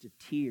midst of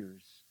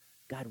tears,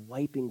 God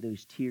wiping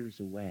those tears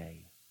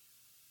away.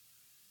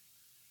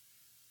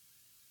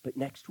 But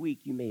next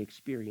week you may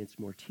experience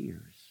more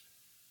tears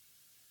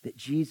that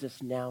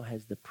Jesus now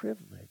has the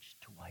privilege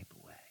to wipe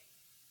away.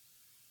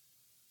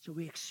 So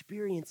we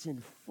experience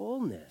in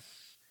fullness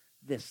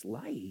this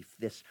life,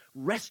 this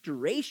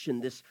restoration,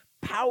 this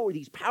power,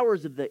 these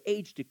powers of the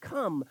age to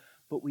come,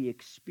 but we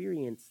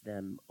experience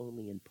them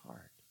only in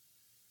part.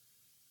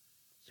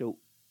 So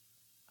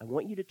I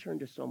want you to turn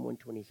to Psalm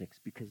 126,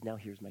 because now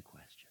here's my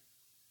question.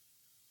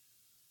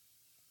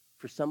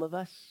 For some of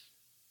us,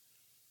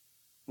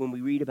 when we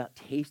read about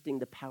tasting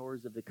the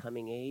powers of the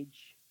coming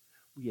age,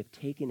 we have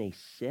taken a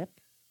sip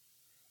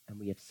and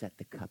we have set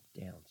the cup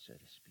down, so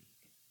to speak.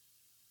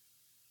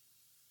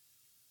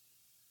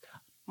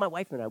 My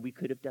wife and I, we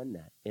could have done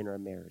that in our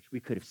marriage. We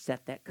could have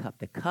set that cup,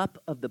 the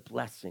cup of the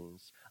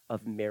blessings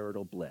of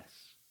marital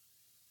bliss.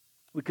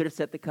 We could have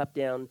set the cup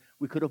down.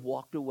 We could have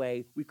walked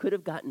away. We could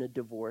have gotten a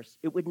divorce.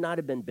 It would not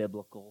have been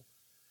biblical.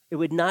 It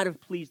would not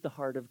have pleased the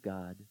heart of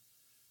God.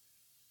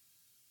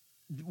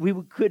 We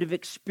could have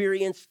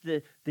experienced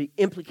the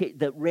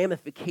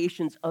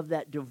ramifications of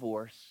that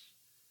divorce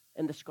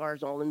and the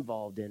scars all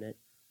involved in it.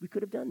 We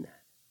could have done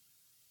that.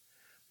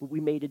 But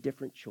we made a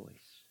different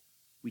choice.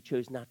 We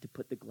chose not to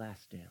put the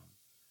glass down,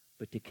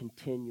 but to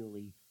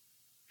continually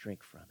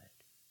drink from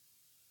it.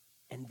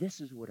 And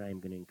this is what I'm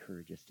going to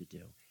encourage us to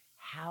do.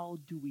 How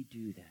do we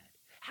do that?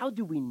 How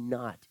do we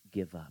not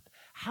give up?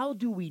 How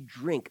do we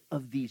drink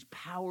of these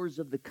powers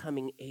of the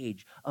coming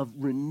age, of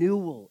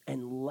renewal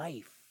and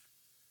life,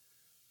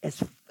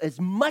 as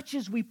much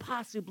as we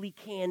possibly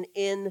can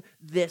in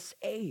this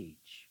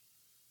age,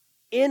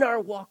 in our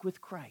walk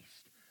with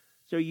Christ?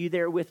 So are you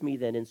there with me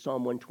then in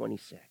Psalm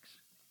 126?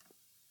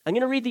 I'm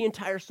going to read the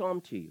entire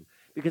psalm to you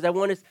because I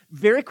want us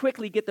very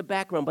quickly get the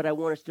background, but I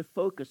want us to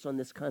focus on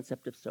this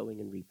concept of sowing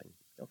and reaping,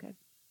 okay?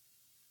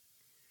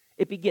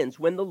 It begins,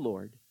 when the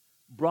Lord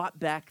brought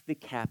back the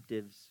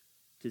captives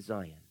to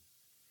Zion.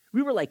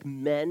 We were like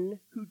men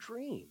who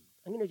dream.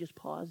 I'm going to just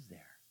pause there.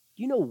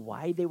 Do you know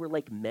why they were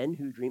like men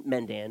who dreamed?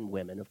 Men and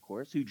women, of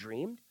course, who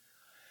dreamed.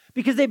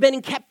 Because they've been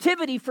in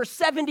captivity for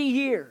 70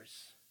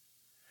 years.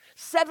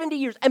 70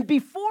 years. And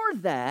before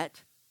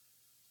that,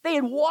 they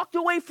had walked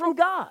away from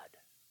God.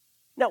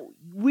 Now,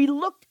 we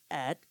looked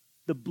at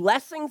the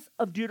blessings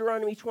of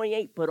Deuteronomy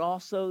 28, but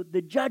also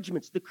the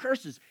judgments, the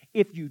curses.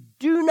 If you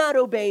do not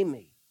obey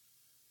me,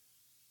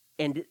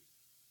 and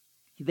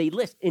they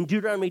list in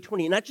Deuteronomy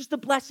 20, not just the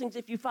blessings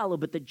if you follow,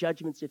 but the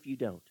judgments if you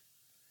don't.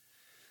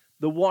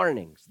 The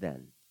warnings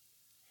then.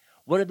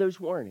 One of those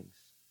warnings,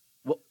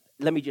 well,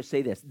 let me just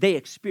say this. They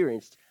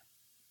experienced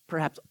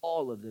perhaps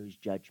all of those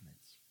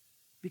judgments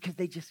because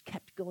they just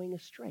kept going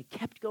astray,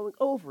 kept going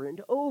over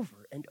and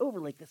over and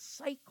over like the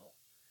cycle.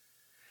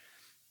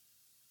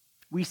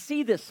 We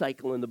see this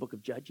cycle in the book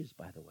of Judges,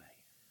 by the way.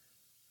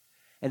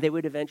 And they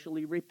would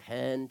eventually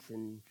repent,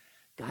 and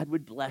God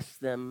would bless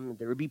them.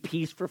 There would be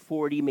peace for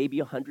 40,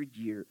 maybe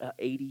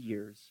 80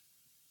 years.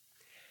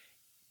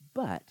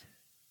 But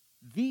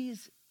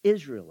these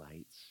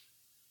Israelites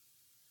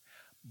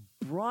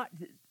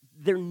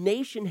their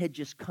nation had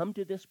just come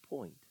to this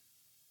point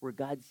where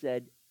God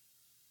said,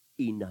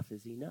 enough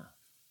is enough.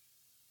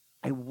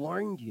 I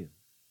warned you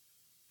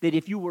that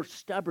if you were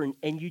stubborn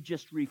and you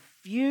just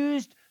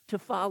refused to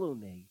follow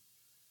me,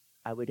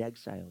 I would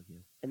exile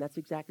you. And that's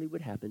exactly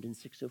what happened in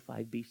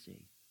 605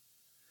 BC.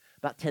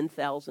 About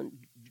 10,000,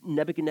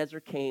 Nebuchadnezzar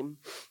came,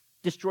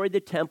 destroyed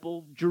the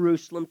temple,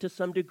 Jerusalem to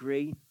some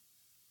degree.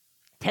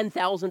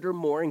 10,000 or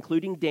more,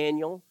 including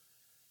Daniel.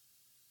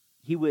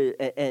 He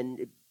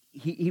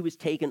was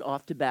taken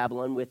off to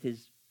Babylon with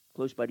his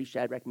close buddies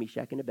Shadrach,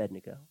 Meshach, and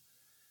Abednego.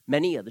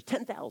 Many others,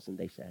 10,000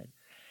 they said.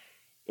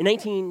 In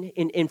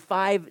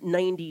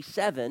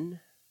 597,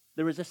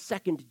 there was a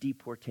second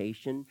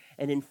deportation,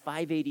 and in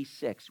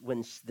 586,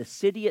 when the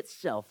city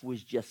itself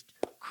was just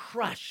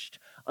crushed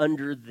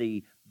under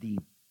the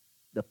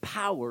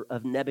power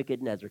of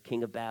Nebuchadnezzar,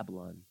 king of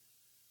Babylon,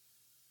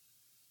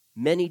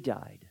 many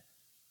died,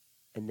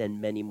 and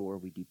then many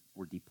more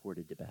were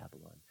deported to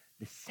Babylon.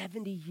 The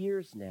 70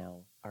 years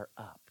now are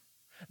up.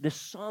 The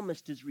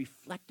psalmist is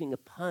reflecting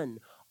upon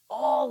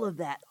all of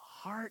that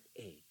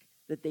heartache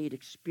that they had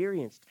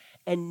experienced,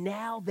 and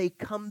now they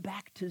come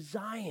back to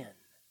Zion.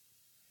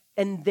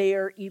 And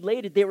they're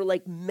elated. They were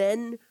like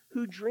men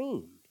who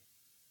dreamed.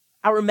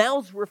 Our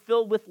mouths were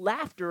filled with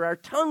laughter, our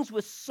tongues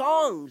with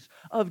songs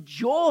of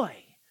joy.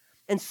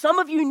 And some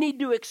of you need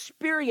to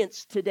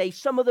experience today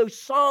some of those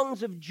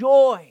songs of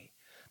joy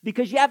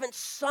because you haven't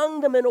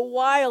sung them in a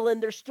while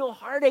and there's still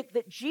heartache,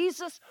 that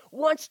Jesus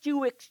wants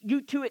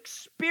you to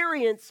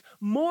experience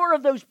more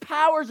of those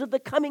powers of the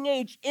coming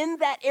age in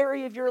that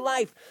area of your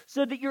life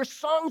so that your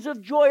songs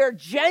of joy are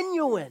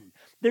genuine.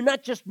 They're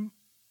not just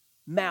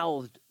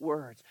mouthed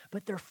words,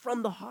 but they're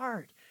from the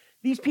heart.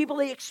 These people,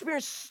 they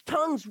experienced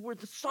tongues were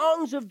the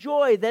songs of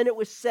joy. Then it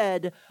was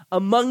said,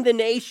 among the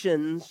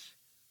nations,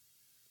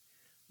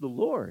 the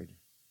Lord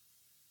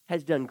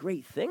has done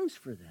great things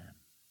for them.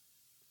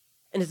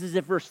 And it's as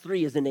if verse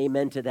 3 is an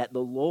amen to that. The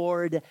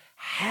Lord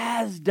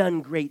has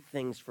done great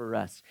things for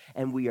us,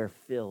 and we are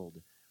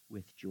filled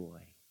with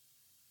joy.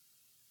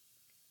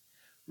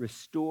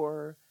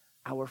 Restore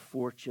our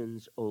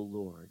fortunes, O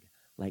Lord,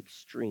 like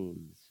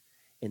streams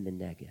in the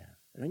Negev.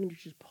 And I'm going to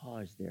just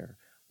pause there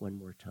one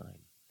more time.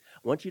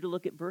 I want you to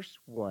look at verse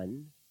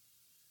 1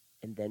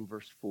 and then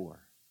verse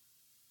 4.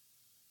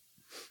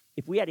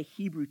 If we had a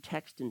Hebrew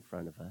text in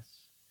front of us,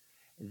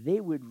 they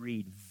would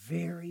read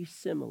very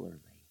similarly.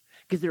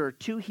 Because there are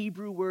two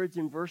Hebrew words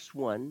in verse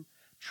 1,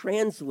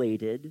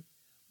 translated,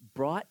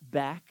 brought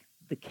back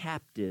the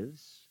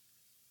captives,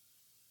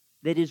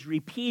 that is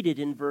repeated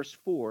in verse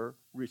 4,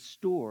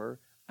 restore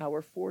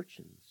our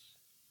fortunes.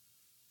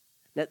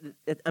 Now,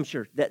 I'm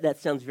sure that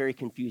sounds very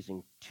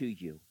confusing to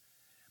you,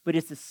 but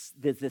it's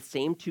the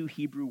same two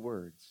Hebrew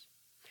words.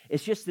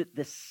 It's just that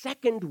the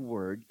second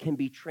word can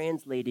be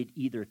translated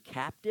either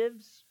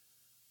captives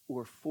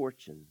or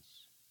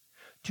fortunes.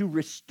 To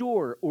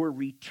restore or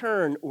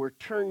return or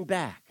turn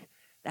back.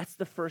 That's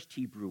the first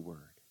Hebrew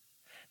word.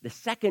 The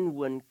second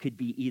one could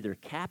be either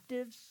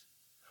captives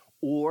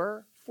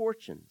or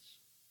fortunes.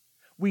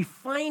 We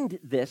find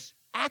this,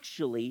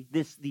 actually,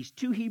 these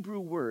two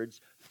Hebrew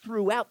words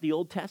throughout the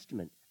Old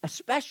Testament,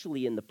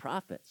 especially in the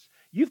prophets.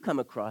 You've come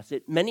across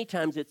it. Many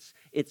times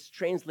it's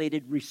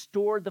translated,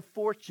 restore the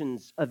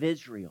fortunes of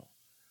Israel,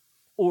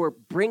 or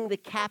bring the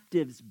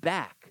captives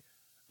back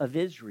of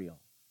Israel.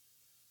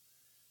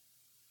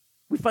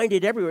 We find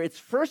it everywhere. It's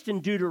first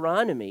in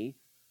Deuteronomy.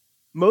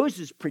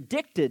 Moses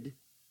predicted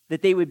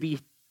that they would be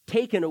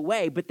taken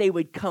away, but they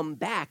would come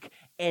back.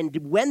 And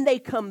when they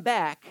come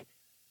back,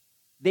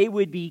 they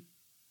would be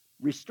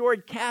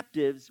restored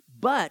captives,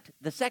 but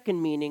the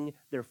second meaning,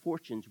 their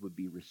fortunes would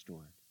be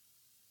restored.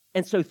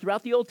 And so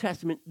throughout the Old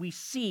Testament, we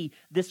see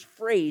this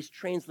phrase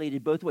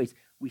translated both ways.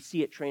 We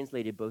see it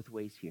translated both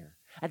ways here.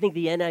 I think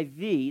the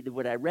NIV,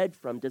 what I read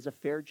from, does a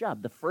fair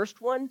job. The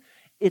first one,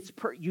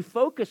 you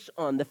focus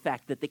on the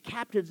fact that the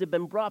captives have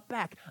been brought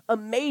back.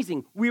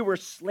 Amazing. We were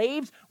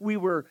slaves, we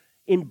were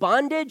in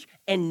bondage,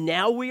 and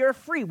now we are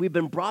free. We've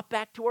been brought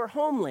back to our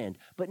homeland.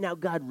 But now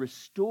God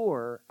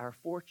restore our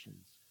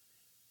fortunes.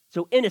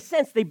 So in a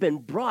sense, they've been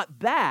brought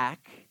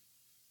back,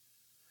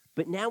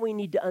 but now we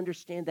need to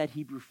understand that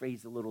Hebrew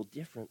phrase a little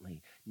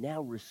differently.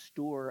 Now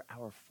restore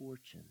our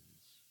fortunes.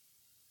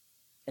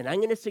 And I'm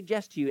going to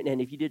suggest to you,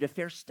 and if you did a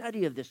fair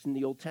study of this in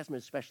the Old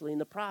Testament, especially in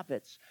the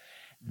prophets,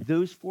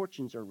 those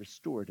fortunes are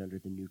restored under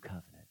the new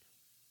covenant.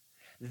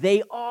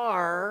 They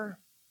are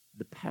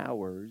the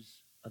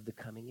powers of the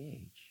coming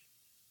age.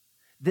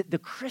 The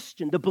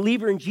Christian, the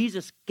believer in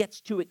Jesus, gets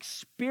to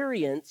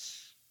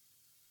experience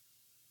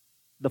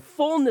the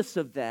fullness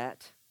of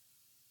that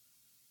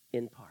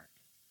in part.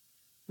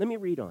 Let me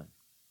read on.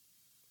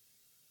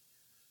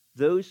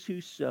 Those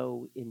who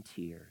sow in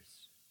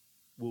tears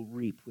will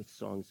reap with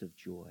songs of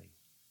joy.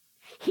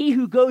 He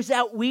who goes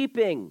out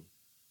weeping,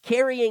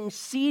 carrying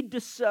seed to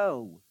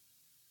sow,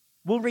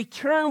 will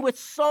return with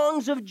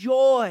songs of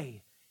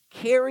joy,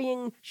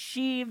 carrying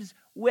sheaves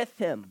with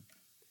him.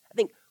 I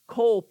think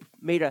Cole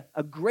made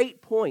a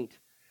great point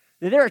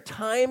that there are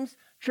times,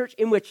 church,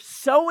 in which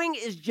sowing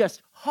is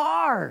just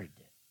hard.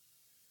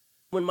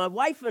 When my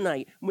wife and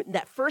I,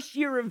 that first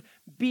year of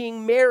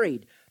being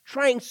married,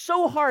 trying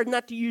so hard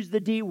not to use the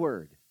D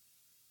word,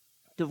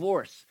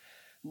 divorce.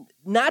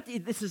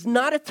 This is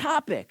not a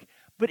topic,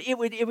 but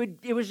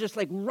it was just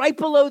like right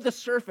below the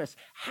surface.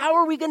 How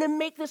are we going to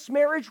make this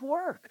marriage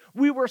work?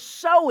 We were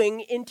sowing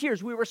in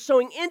tears. We were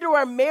sowing into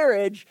our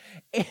marriage,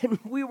 and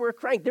we were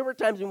crying. There were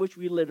times in which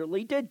we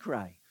literally did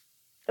cry.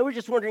 And we're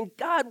just wondering,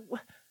 God,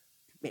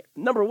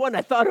 number one,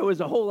 I thought it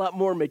was a whole lot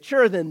more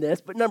mature than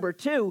this. But number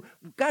two,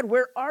 God,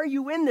 where are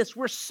you in this?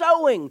 We're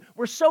sowing.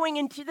 We're sowing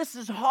into this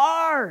is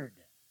hard.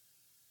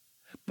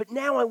 But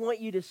now I want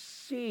you to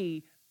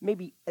see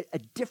maybe a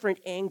different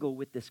angle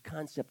with this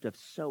concept of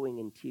sowing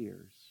in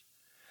tears.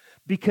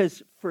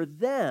 Because for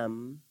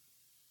them,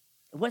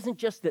 it wasn't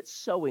just that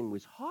sowing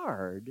was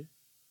hard,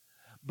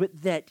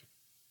 but that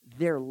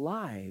their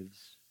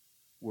lives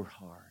were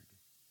hard.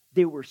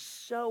 They were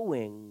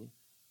sowing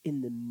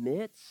in the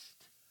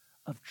midst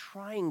of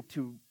trying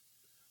to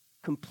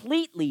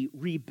completely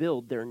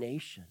rebuild their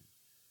nation.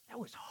 That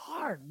was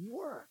hard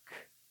work.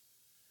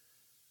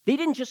 They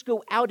didn't just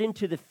go out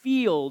into the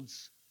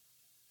fields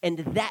and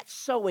that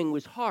sowing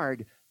was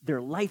hard.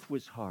 Their life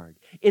was hard.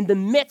 In the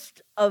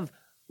midst of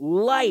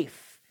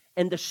life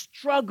and the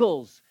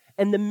struggles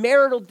and the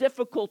marital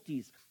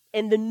difficulties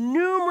and the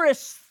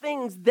numerous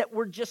things that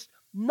were just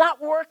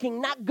not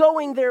working, not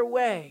going their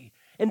way,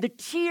 and the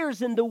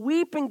tears and the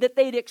weeping that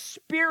they'd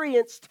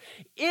experienced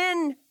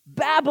in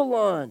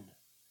Babylon,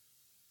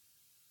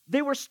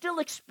 they were still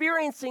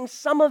experiencing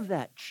some of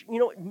that. You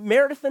know,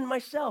 Meredith and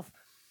myself,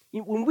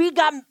 when we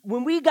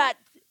got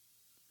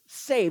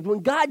saved, when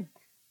God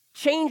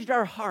changed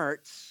our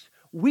hearts,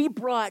 we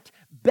brought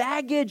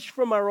baggage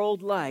from our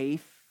old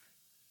life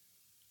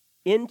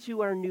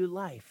into our new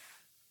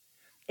life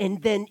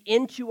and then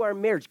into our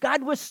marriage.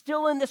 God was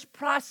still in this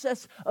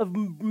process of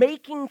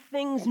making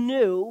things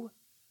new.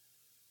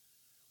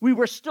 We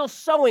were still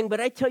sowing, but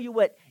I tell you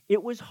what,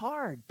 it was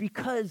hard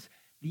because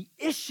the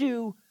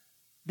issue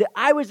that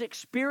I was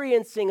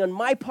experiencing on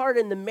my part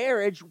in the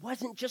marriage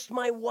wasn't just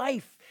my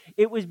wife.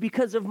 It was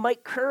because of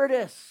Mike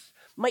Curtis.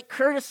 Mike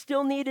Curtis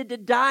still needed to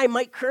die.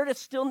 Mike Curtis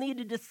still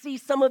needed to see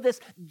some of this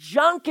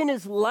junk in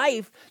his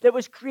life that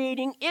was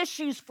creating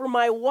issues for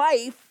my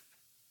wife.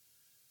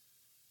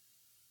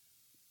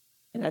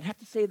 And I'd have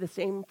to say the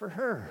same for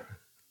her.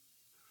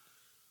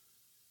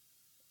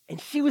 And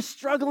she was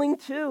struggling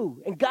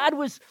too. And God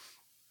was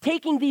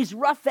taking these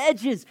rough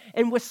edges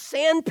and with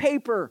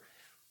sandpaper,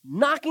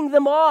 knocking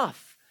them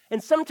off.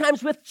 And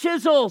sometimes with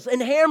chisels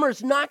and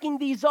hammers, knocking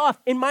these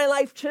off in my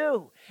life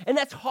too. And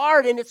that's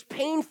hard and it's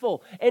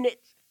painful. And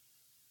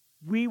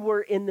We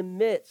were in the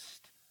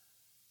midst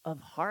of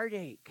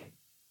heartache,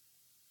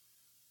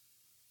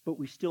 but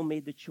we still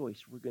made the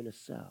choice. We're going to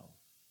sow.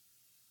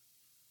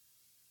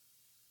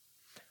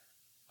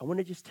 I want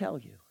to just tell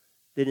you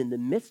that in the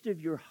midst of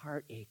your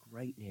heartache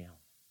right now,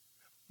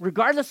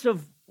 regardless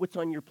of what's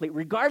on your plate,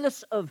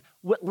 regardless of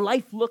what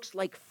life looks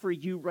like for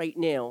you right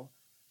now,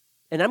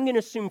 and I'm going to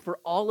assume for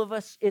all of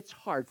us, it's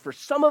hard. For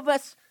some of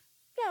us,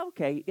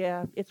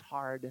 it's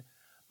hard.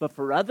 But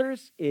for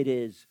others, it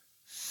is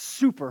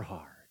super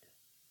hard.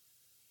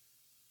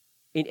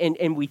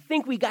 And we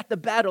think we got the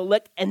battle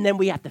licked, and then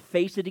we have to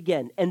face it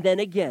again, and then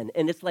again.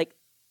 And it's like,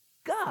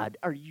 God,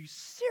 are you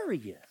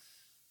serious?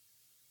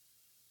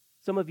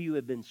 Some of you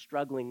have been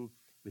struggling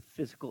with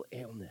physical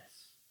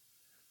illness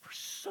for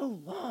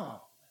so long.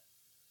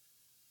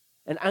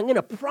 And I'm going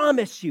to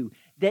promise you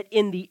that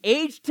in the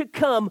age to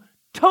come,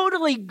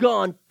 totally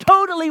gone,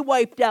 totally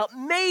wiped out,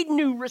 made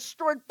new,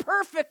 restored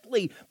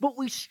perfectly, but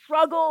we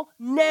struggle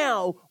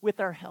now with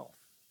our health.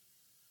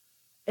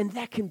 And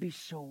that can be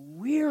so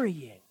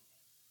wearying.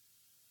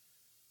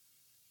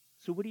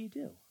 So what do?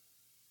 You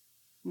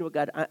know what,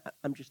 God,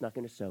 I'm just not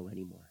going to sow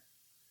anymore.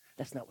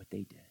 That's not what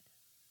they did.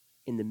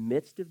 In the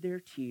midst of their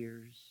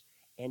tears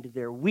and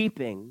their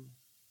weeping,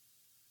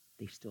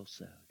 they still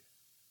sowed.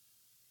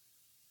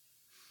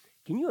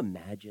 Can you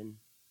imagine?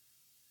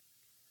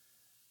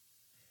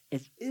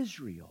 As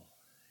Israel,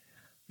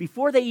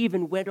 before they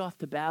even went off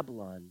to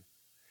Babylon,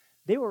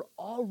 they were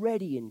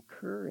already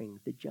incurring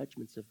the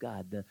judgments of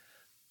God.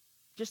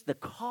 Just the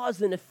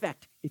cause and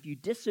effect. If you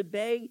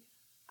disobey,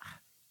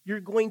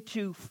 you're going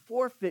to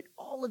forfeit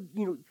all of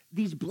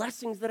these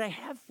blessings that I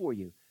have for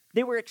you.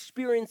 They were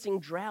experiencing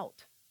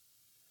drought.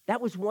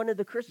 That was one of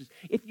the curses.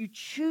 If you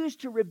choose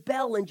to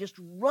rebel and just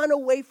run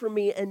away from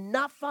me and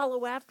not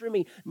follow after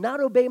me, not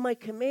obey my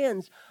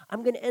commands,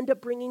 I'm going to end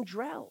up bringing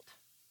drought.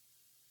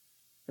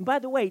 And by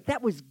the way,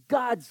 that was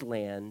God's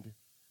land,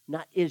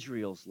 not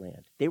Israel's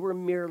land. They were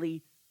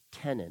merely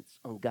tenants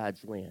on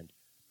God's land,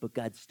 but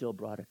God still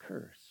brought a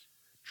curse,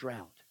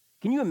 drought.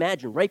 Can you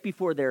imagine right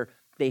before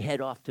they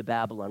head off to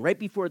Babylon, right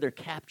before they're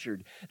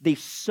captured, they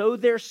sow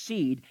their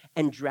seed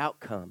and drought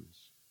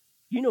comes.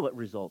 You know what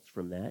results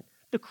from that.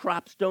 The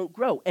crops don't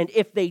grow. And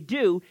if they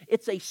do,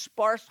 it's a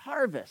sparse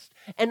harvest.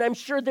 And I'm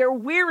sure they're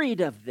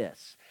wearied of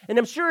this. And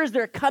I'm sure as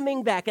they're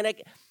coming back, and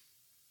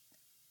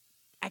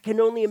I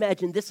can only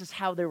imagine this is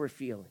how they were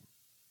feeling.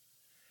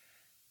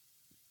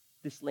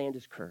 This land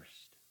is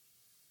cursed.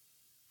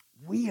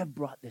 We have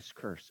brought this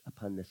curse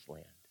upon this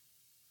land.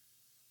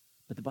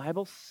 But the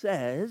Bible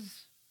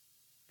says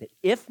that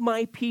if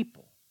my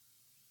people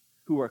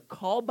who are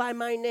called by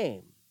my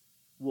name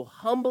will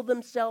humble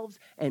themselves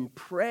and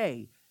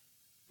pray,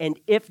 and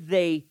if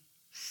they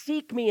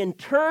seek me and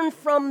turn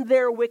from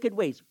their wicked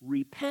ways,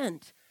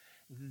 repent,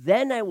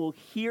 then I will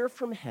hear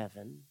from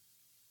heaven,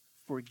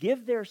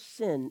 forgive their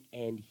sin,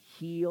 and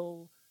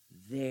heal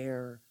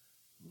their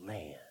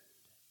land.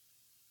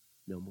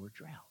 No more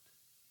drought.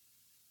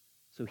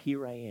 So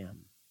here I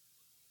am.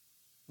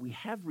 We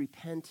have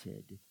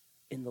repented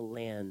in the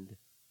land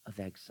of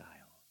exile,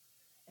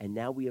 and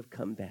now we have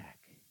come back.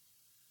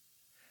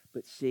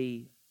 But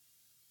see,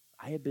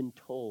 I have been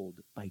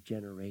told by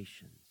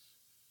generations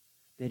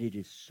that it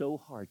is so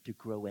hard to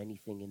grow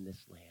anything in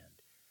this land.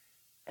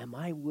 Am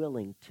I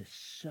willing to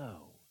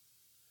sow,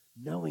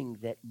 knowing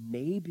that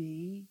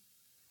maybe,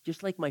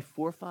 just like my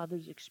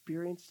forefathers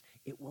experienced,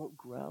 it won't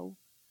grow?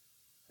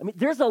 I mean,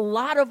 there's a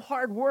lot of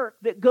hard work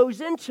that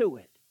goes into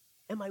it.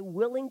 Am I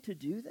willing to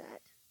do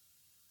that?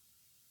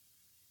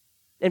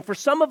 And for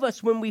some of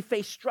us, when we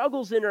face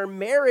struggles in our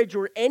marriage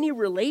or any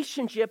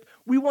relationship,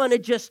 we want to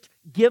just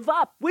give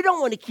up. We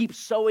don't want to keep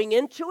sowing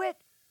into it.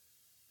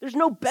 There's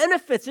no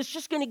benefits. It's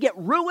just going to get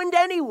ruined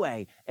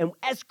anyway. And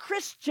as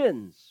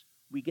Christians,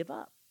 we give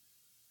up.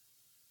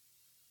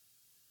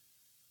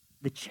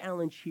 The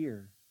challenge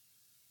here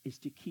is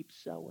to keep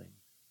sowing.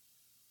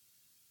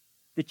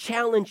 The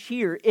challenge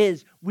here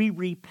is we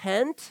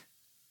repent,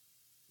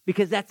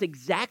 because that's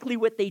exactly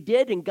what they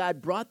did, and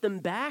God brought them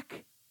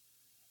back.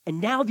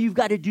 And now you've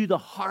got to do the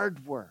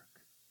hard work.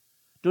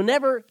 Don't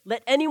ever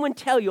let anyone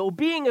tell you,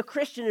 being a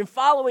Christian and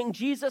following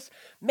Jesus,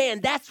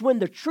 man, that's when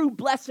the true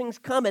blessings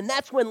come, and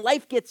that's when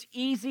life gets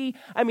easy.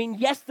 I mean,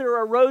 yes, there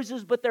are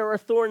roses, but there are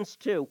thorns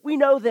too. We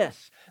know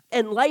this.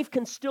 And life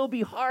can still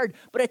be hard.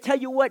 But I tell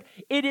you what,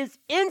 it is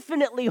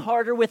infinitely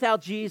harder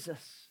without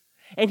Jesus.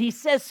 And he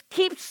says,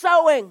 keep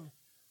sowing.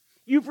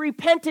 You've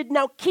repented,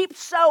 now keep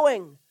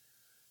sowing.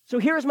 So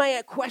here's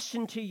my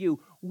question to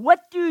you.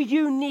 What do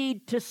you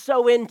need to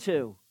sow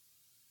into?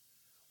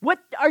 What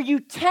are you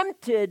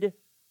tempted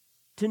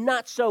to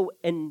not sow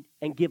and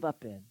give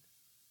up in?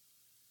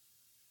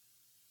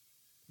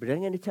 But I'm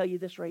going to tell you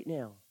this right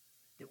now,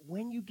 that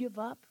when you give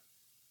up,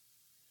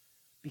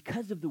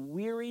 because of the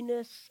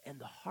weariness and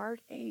the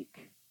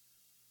heartache,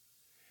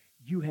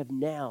 you have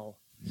now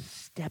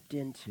stepped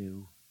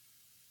into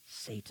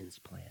Satan's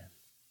plan.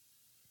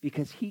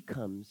 Because he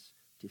comes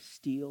to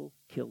steal,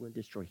 kill, and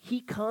destroy.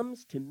 He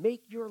comes to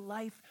make your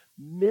life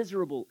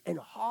miserable and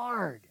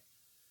hard.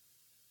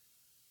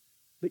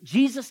 But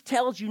Jesus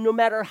tells you no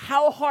matter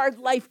how hard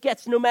life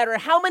gets, no matter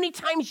how many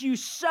times you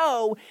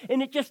sow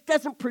and it just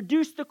doesn't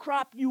produce the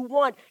crop you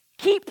want,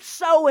 keep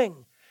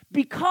sowing.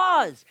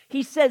 Because,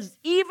 he says,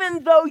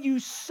 even though you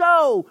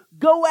sow,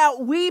 go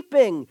out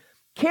weeping,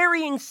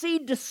 carrying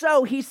seed to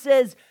sow, he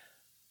says,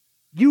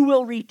 you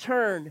will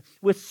return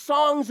with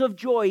songs of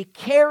joy,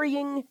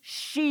 carrying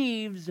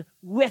sheaves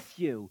with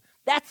you.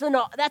 That's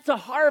a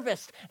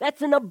harvest.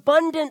 That's an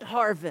abundant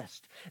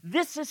harvest.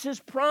 This is his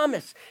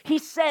promise. He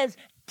says,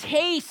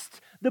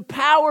 taste the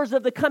powers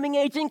of the coming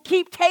age and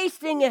keep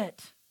tasting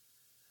it.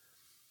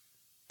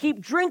 Keep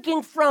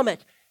drinking from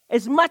it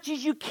as much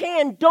as you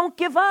can. Don't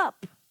give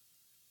up.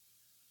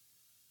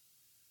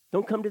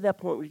 Don't come to that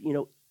point where,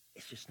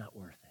 it's just not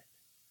worth it.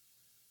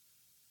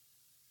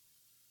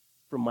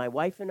 For my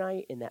wife and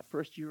I, in that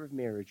first year of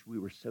marriage, we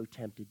were so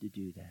tempted to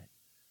do that.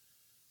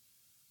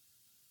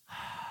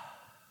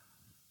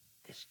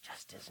 This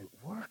just isn't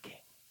working.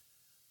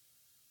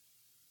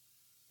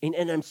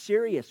 And I'm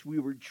serious. We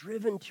were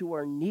driven to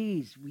our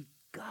knees.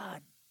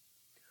 God,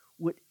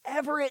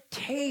 whatever it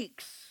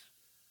takes,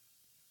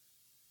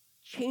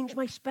 change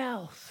my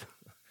spouse.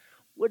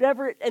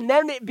 And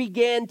then it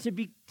began to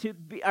be,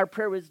 our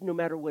prayer was, no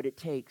matter what it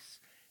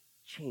takes,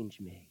 change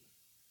me.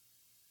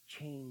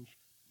 Change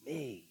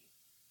me.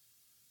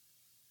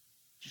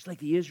 Just like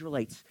the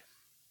Israelites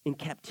in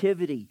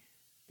captivity,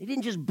 they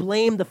didn't just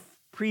blame the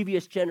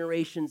previous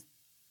generations.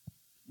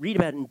 Read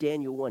about it in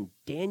Daniel 1.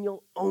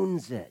 Daniel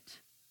owns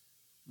it.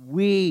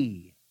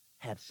 We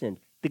have sinned.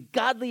 The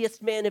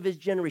godliest man of his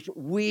generation,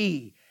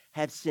 we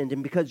have sinned.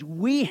 And because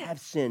we have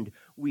sinned,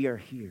 we are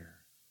here.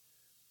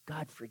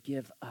 God,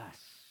 forgive us.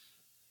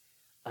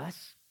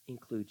 Us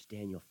includes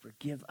Daniel.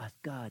 Forgive us.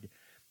 God,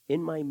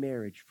 in my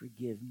marriage,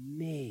 forgive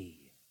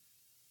me.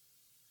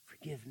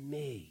 Forgive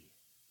me.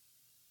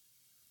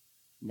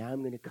 Now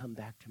I'm going to come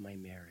back to my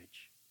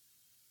marriage.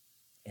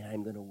 And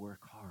I'm going to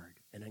work hard.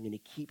 And I'm going to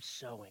keep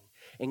sowing.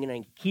 And I'm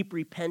going to keep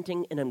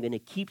repenting. And I'm going to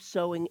keep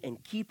sowing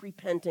and keep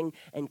repenting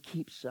and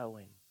keep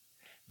sowing.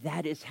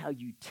 That is how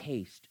you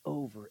taste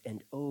over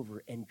and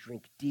over and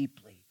drink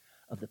deeply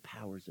of the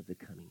powers of the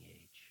coming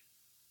age.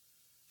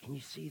 Can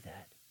you see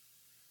that?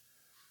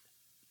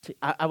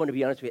 I want to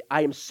be honest with you.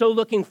 I am so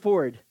looking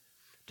forward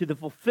to the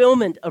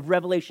fulfillment of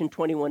Revelation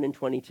 21 and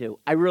 22.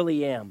 I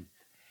really am.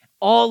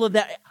 All of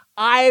that.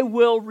 I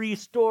will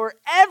restore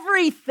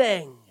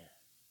everything.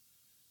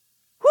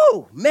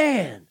 Whew,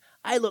 man,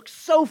 I look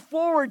so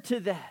forward to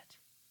that.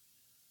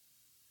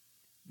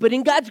 But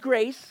in God's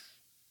grace,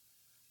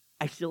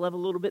 I still have a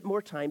little bit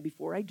more time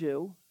before I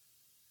do.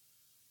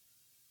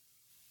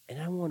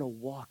 And I want to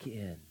walk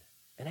in.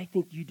 And I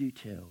think you do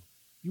too.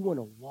 You want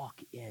to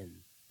walk in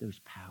those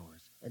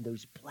powers and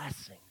those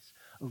blessings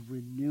of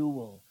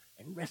renewal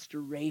and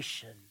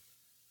restoration.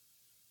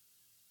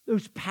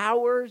 Those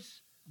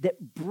powers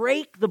that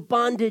break the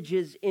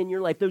bondages in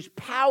your life. Those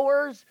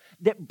powers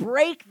that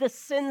break the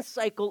sin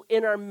cycle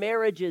in our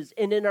marriages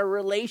and in our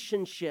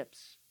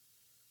relationships.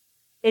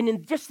 And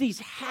in just these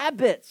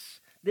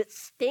habits that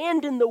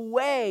stand in the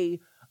way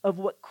of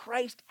what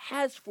Christ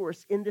has for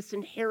us in this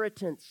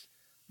inheritance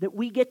that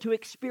we get to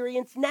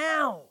experience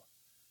now.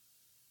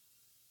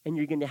 And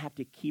you're going to have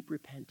to keep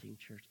repenting,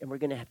 church. And we're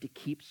going to have to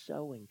keep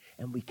sowing.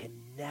 And we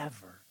can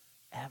never,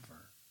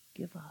 ever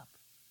give up.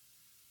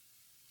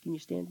 Can you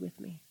stand with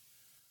me?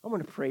 I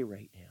want to pray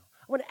right now.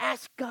 I want to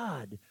ask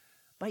God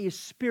by his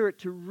Spirit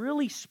to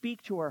really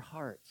speak to our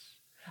hearts.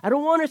 I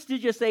don't want us to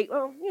just say,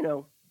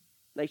 oh,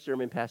 nice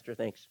sermon, Pastor,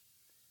 thanks.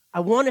 I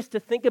want us to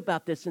think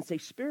about this and say,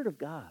 Spirit of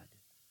God,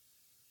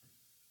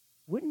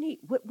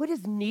 what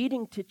is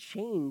needing to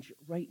change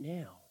right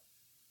now?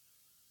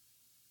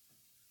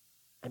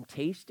 I'm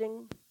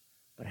tasting,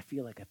 but I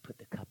feel like I put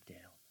the cup down.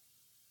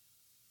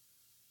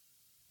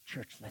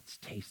 Church, let's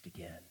taste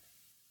again.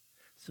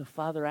 So,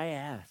 Father, I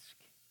ask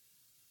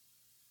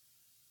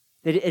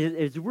that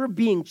as we're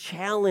being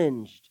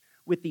challenged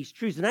with these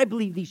truths, and I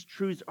believe these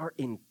truths are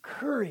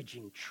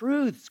encouraging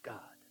truths, God,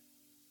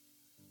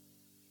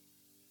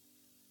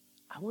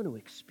 I want to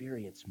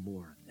experience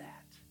more of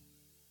that.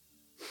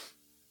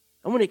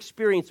 I want to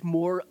experience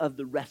more of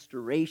the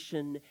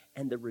restoration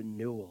and the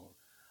renewal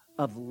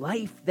of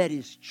life that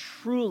is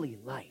truly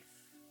life,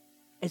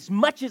 as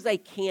much as I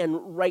can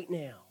right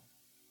now.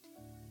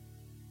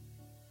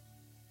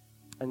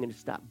 I'm going to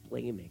stop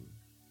blaming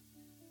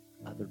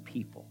other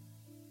people.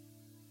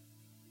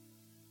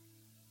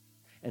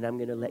 And I'm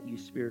going to let you,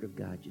 Spirit of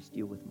God, just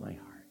deal with my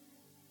heart.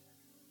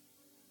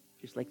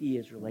 Just like the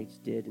Israelites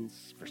did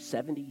for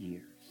 70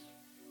 years.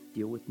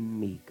 Deal with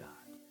me, God.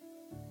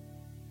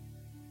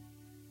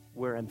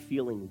 Where I'm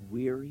feeling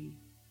weary,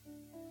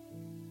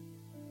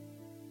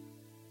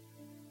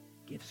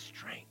 give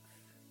strength.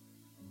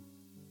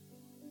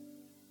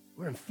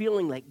 Where I'm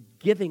feeling like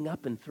giving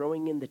up and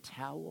throwing in the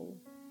towel,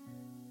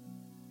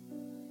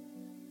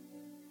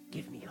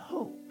 give me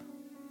hope.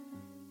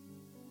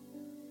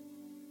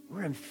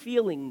 Where I'm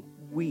feeling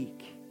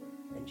weak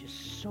and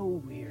just so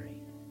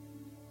weary,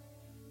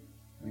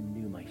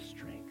 renew my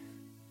strength,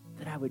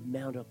 that I would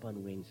mount up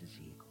on wings as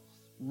eagles.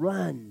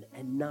 Run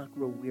and not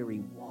grow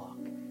weary. Walk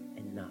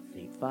and not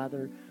faint.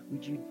 Father,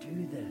 would you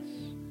do this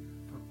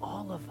for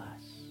all of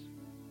us?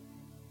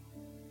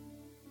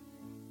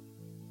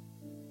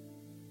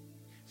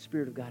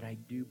 Spirit of God, I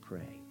do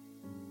pray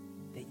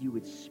that you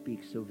would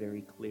speak so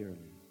very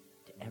clearly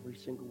to every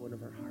single one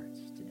of our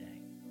hearts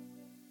today.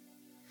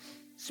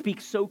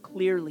 Speak so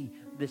clearly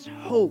this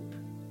hope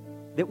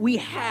that we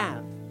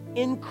have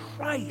in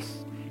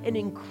Christ and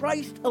in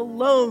Christ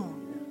alone.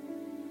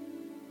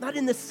 Not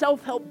in the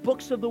self-help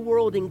books of the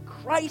world, in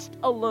Christ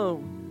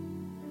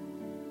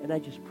alone. And I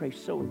just pray,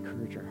 so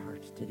encourage our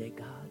hearts today,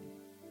 God.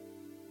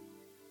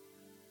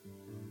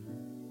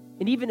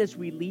 And even as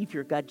we leave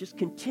here, God, just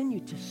continue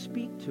to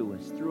speak to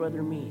us through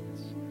other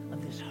means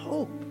of this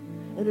hope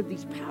and of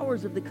these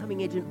powers of the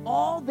coming age and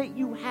all that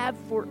you have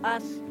for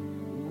us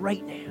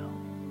right now.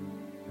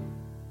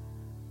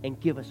 And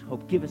give us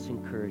hope, give us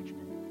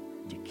encouragement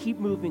to keep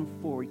moving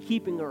forward,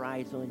 keeping our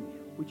eyes on you.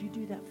 Would you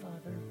do that,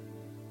 Father?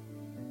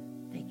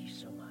 Thank you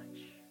so much.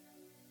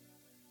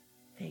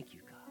 Thank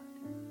you, God.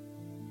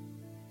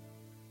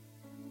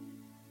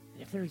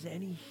 And if there's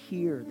any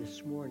here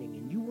this morning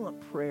and you want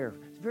prayer,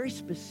 very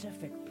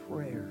specific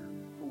prayer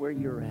for where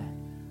you're at,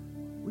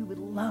 we would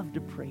love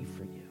to pray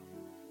for you,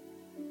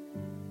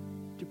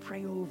 to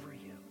pray over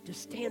you, to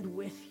stand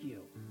with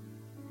you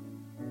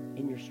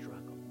in your struggle.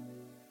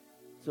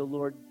 So,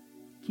 Lord,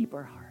 keep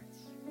our hearts,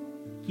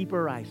 keep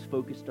our eyes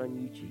focused on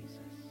you, Jesus.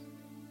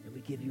 And we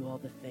give you all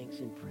the thanks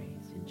and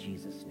praise in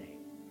Jesus' name.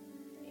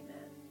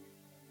 Amen.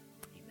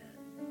 Amen.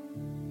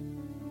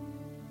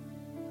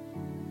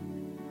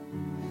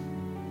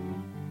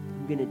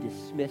 I'm going to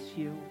dismiss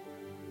you,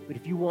 but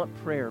if you want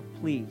prayer,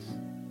 please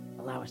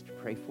allow us to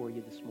pray for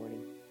you this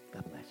morning.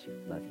 God bless you.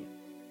 Love you.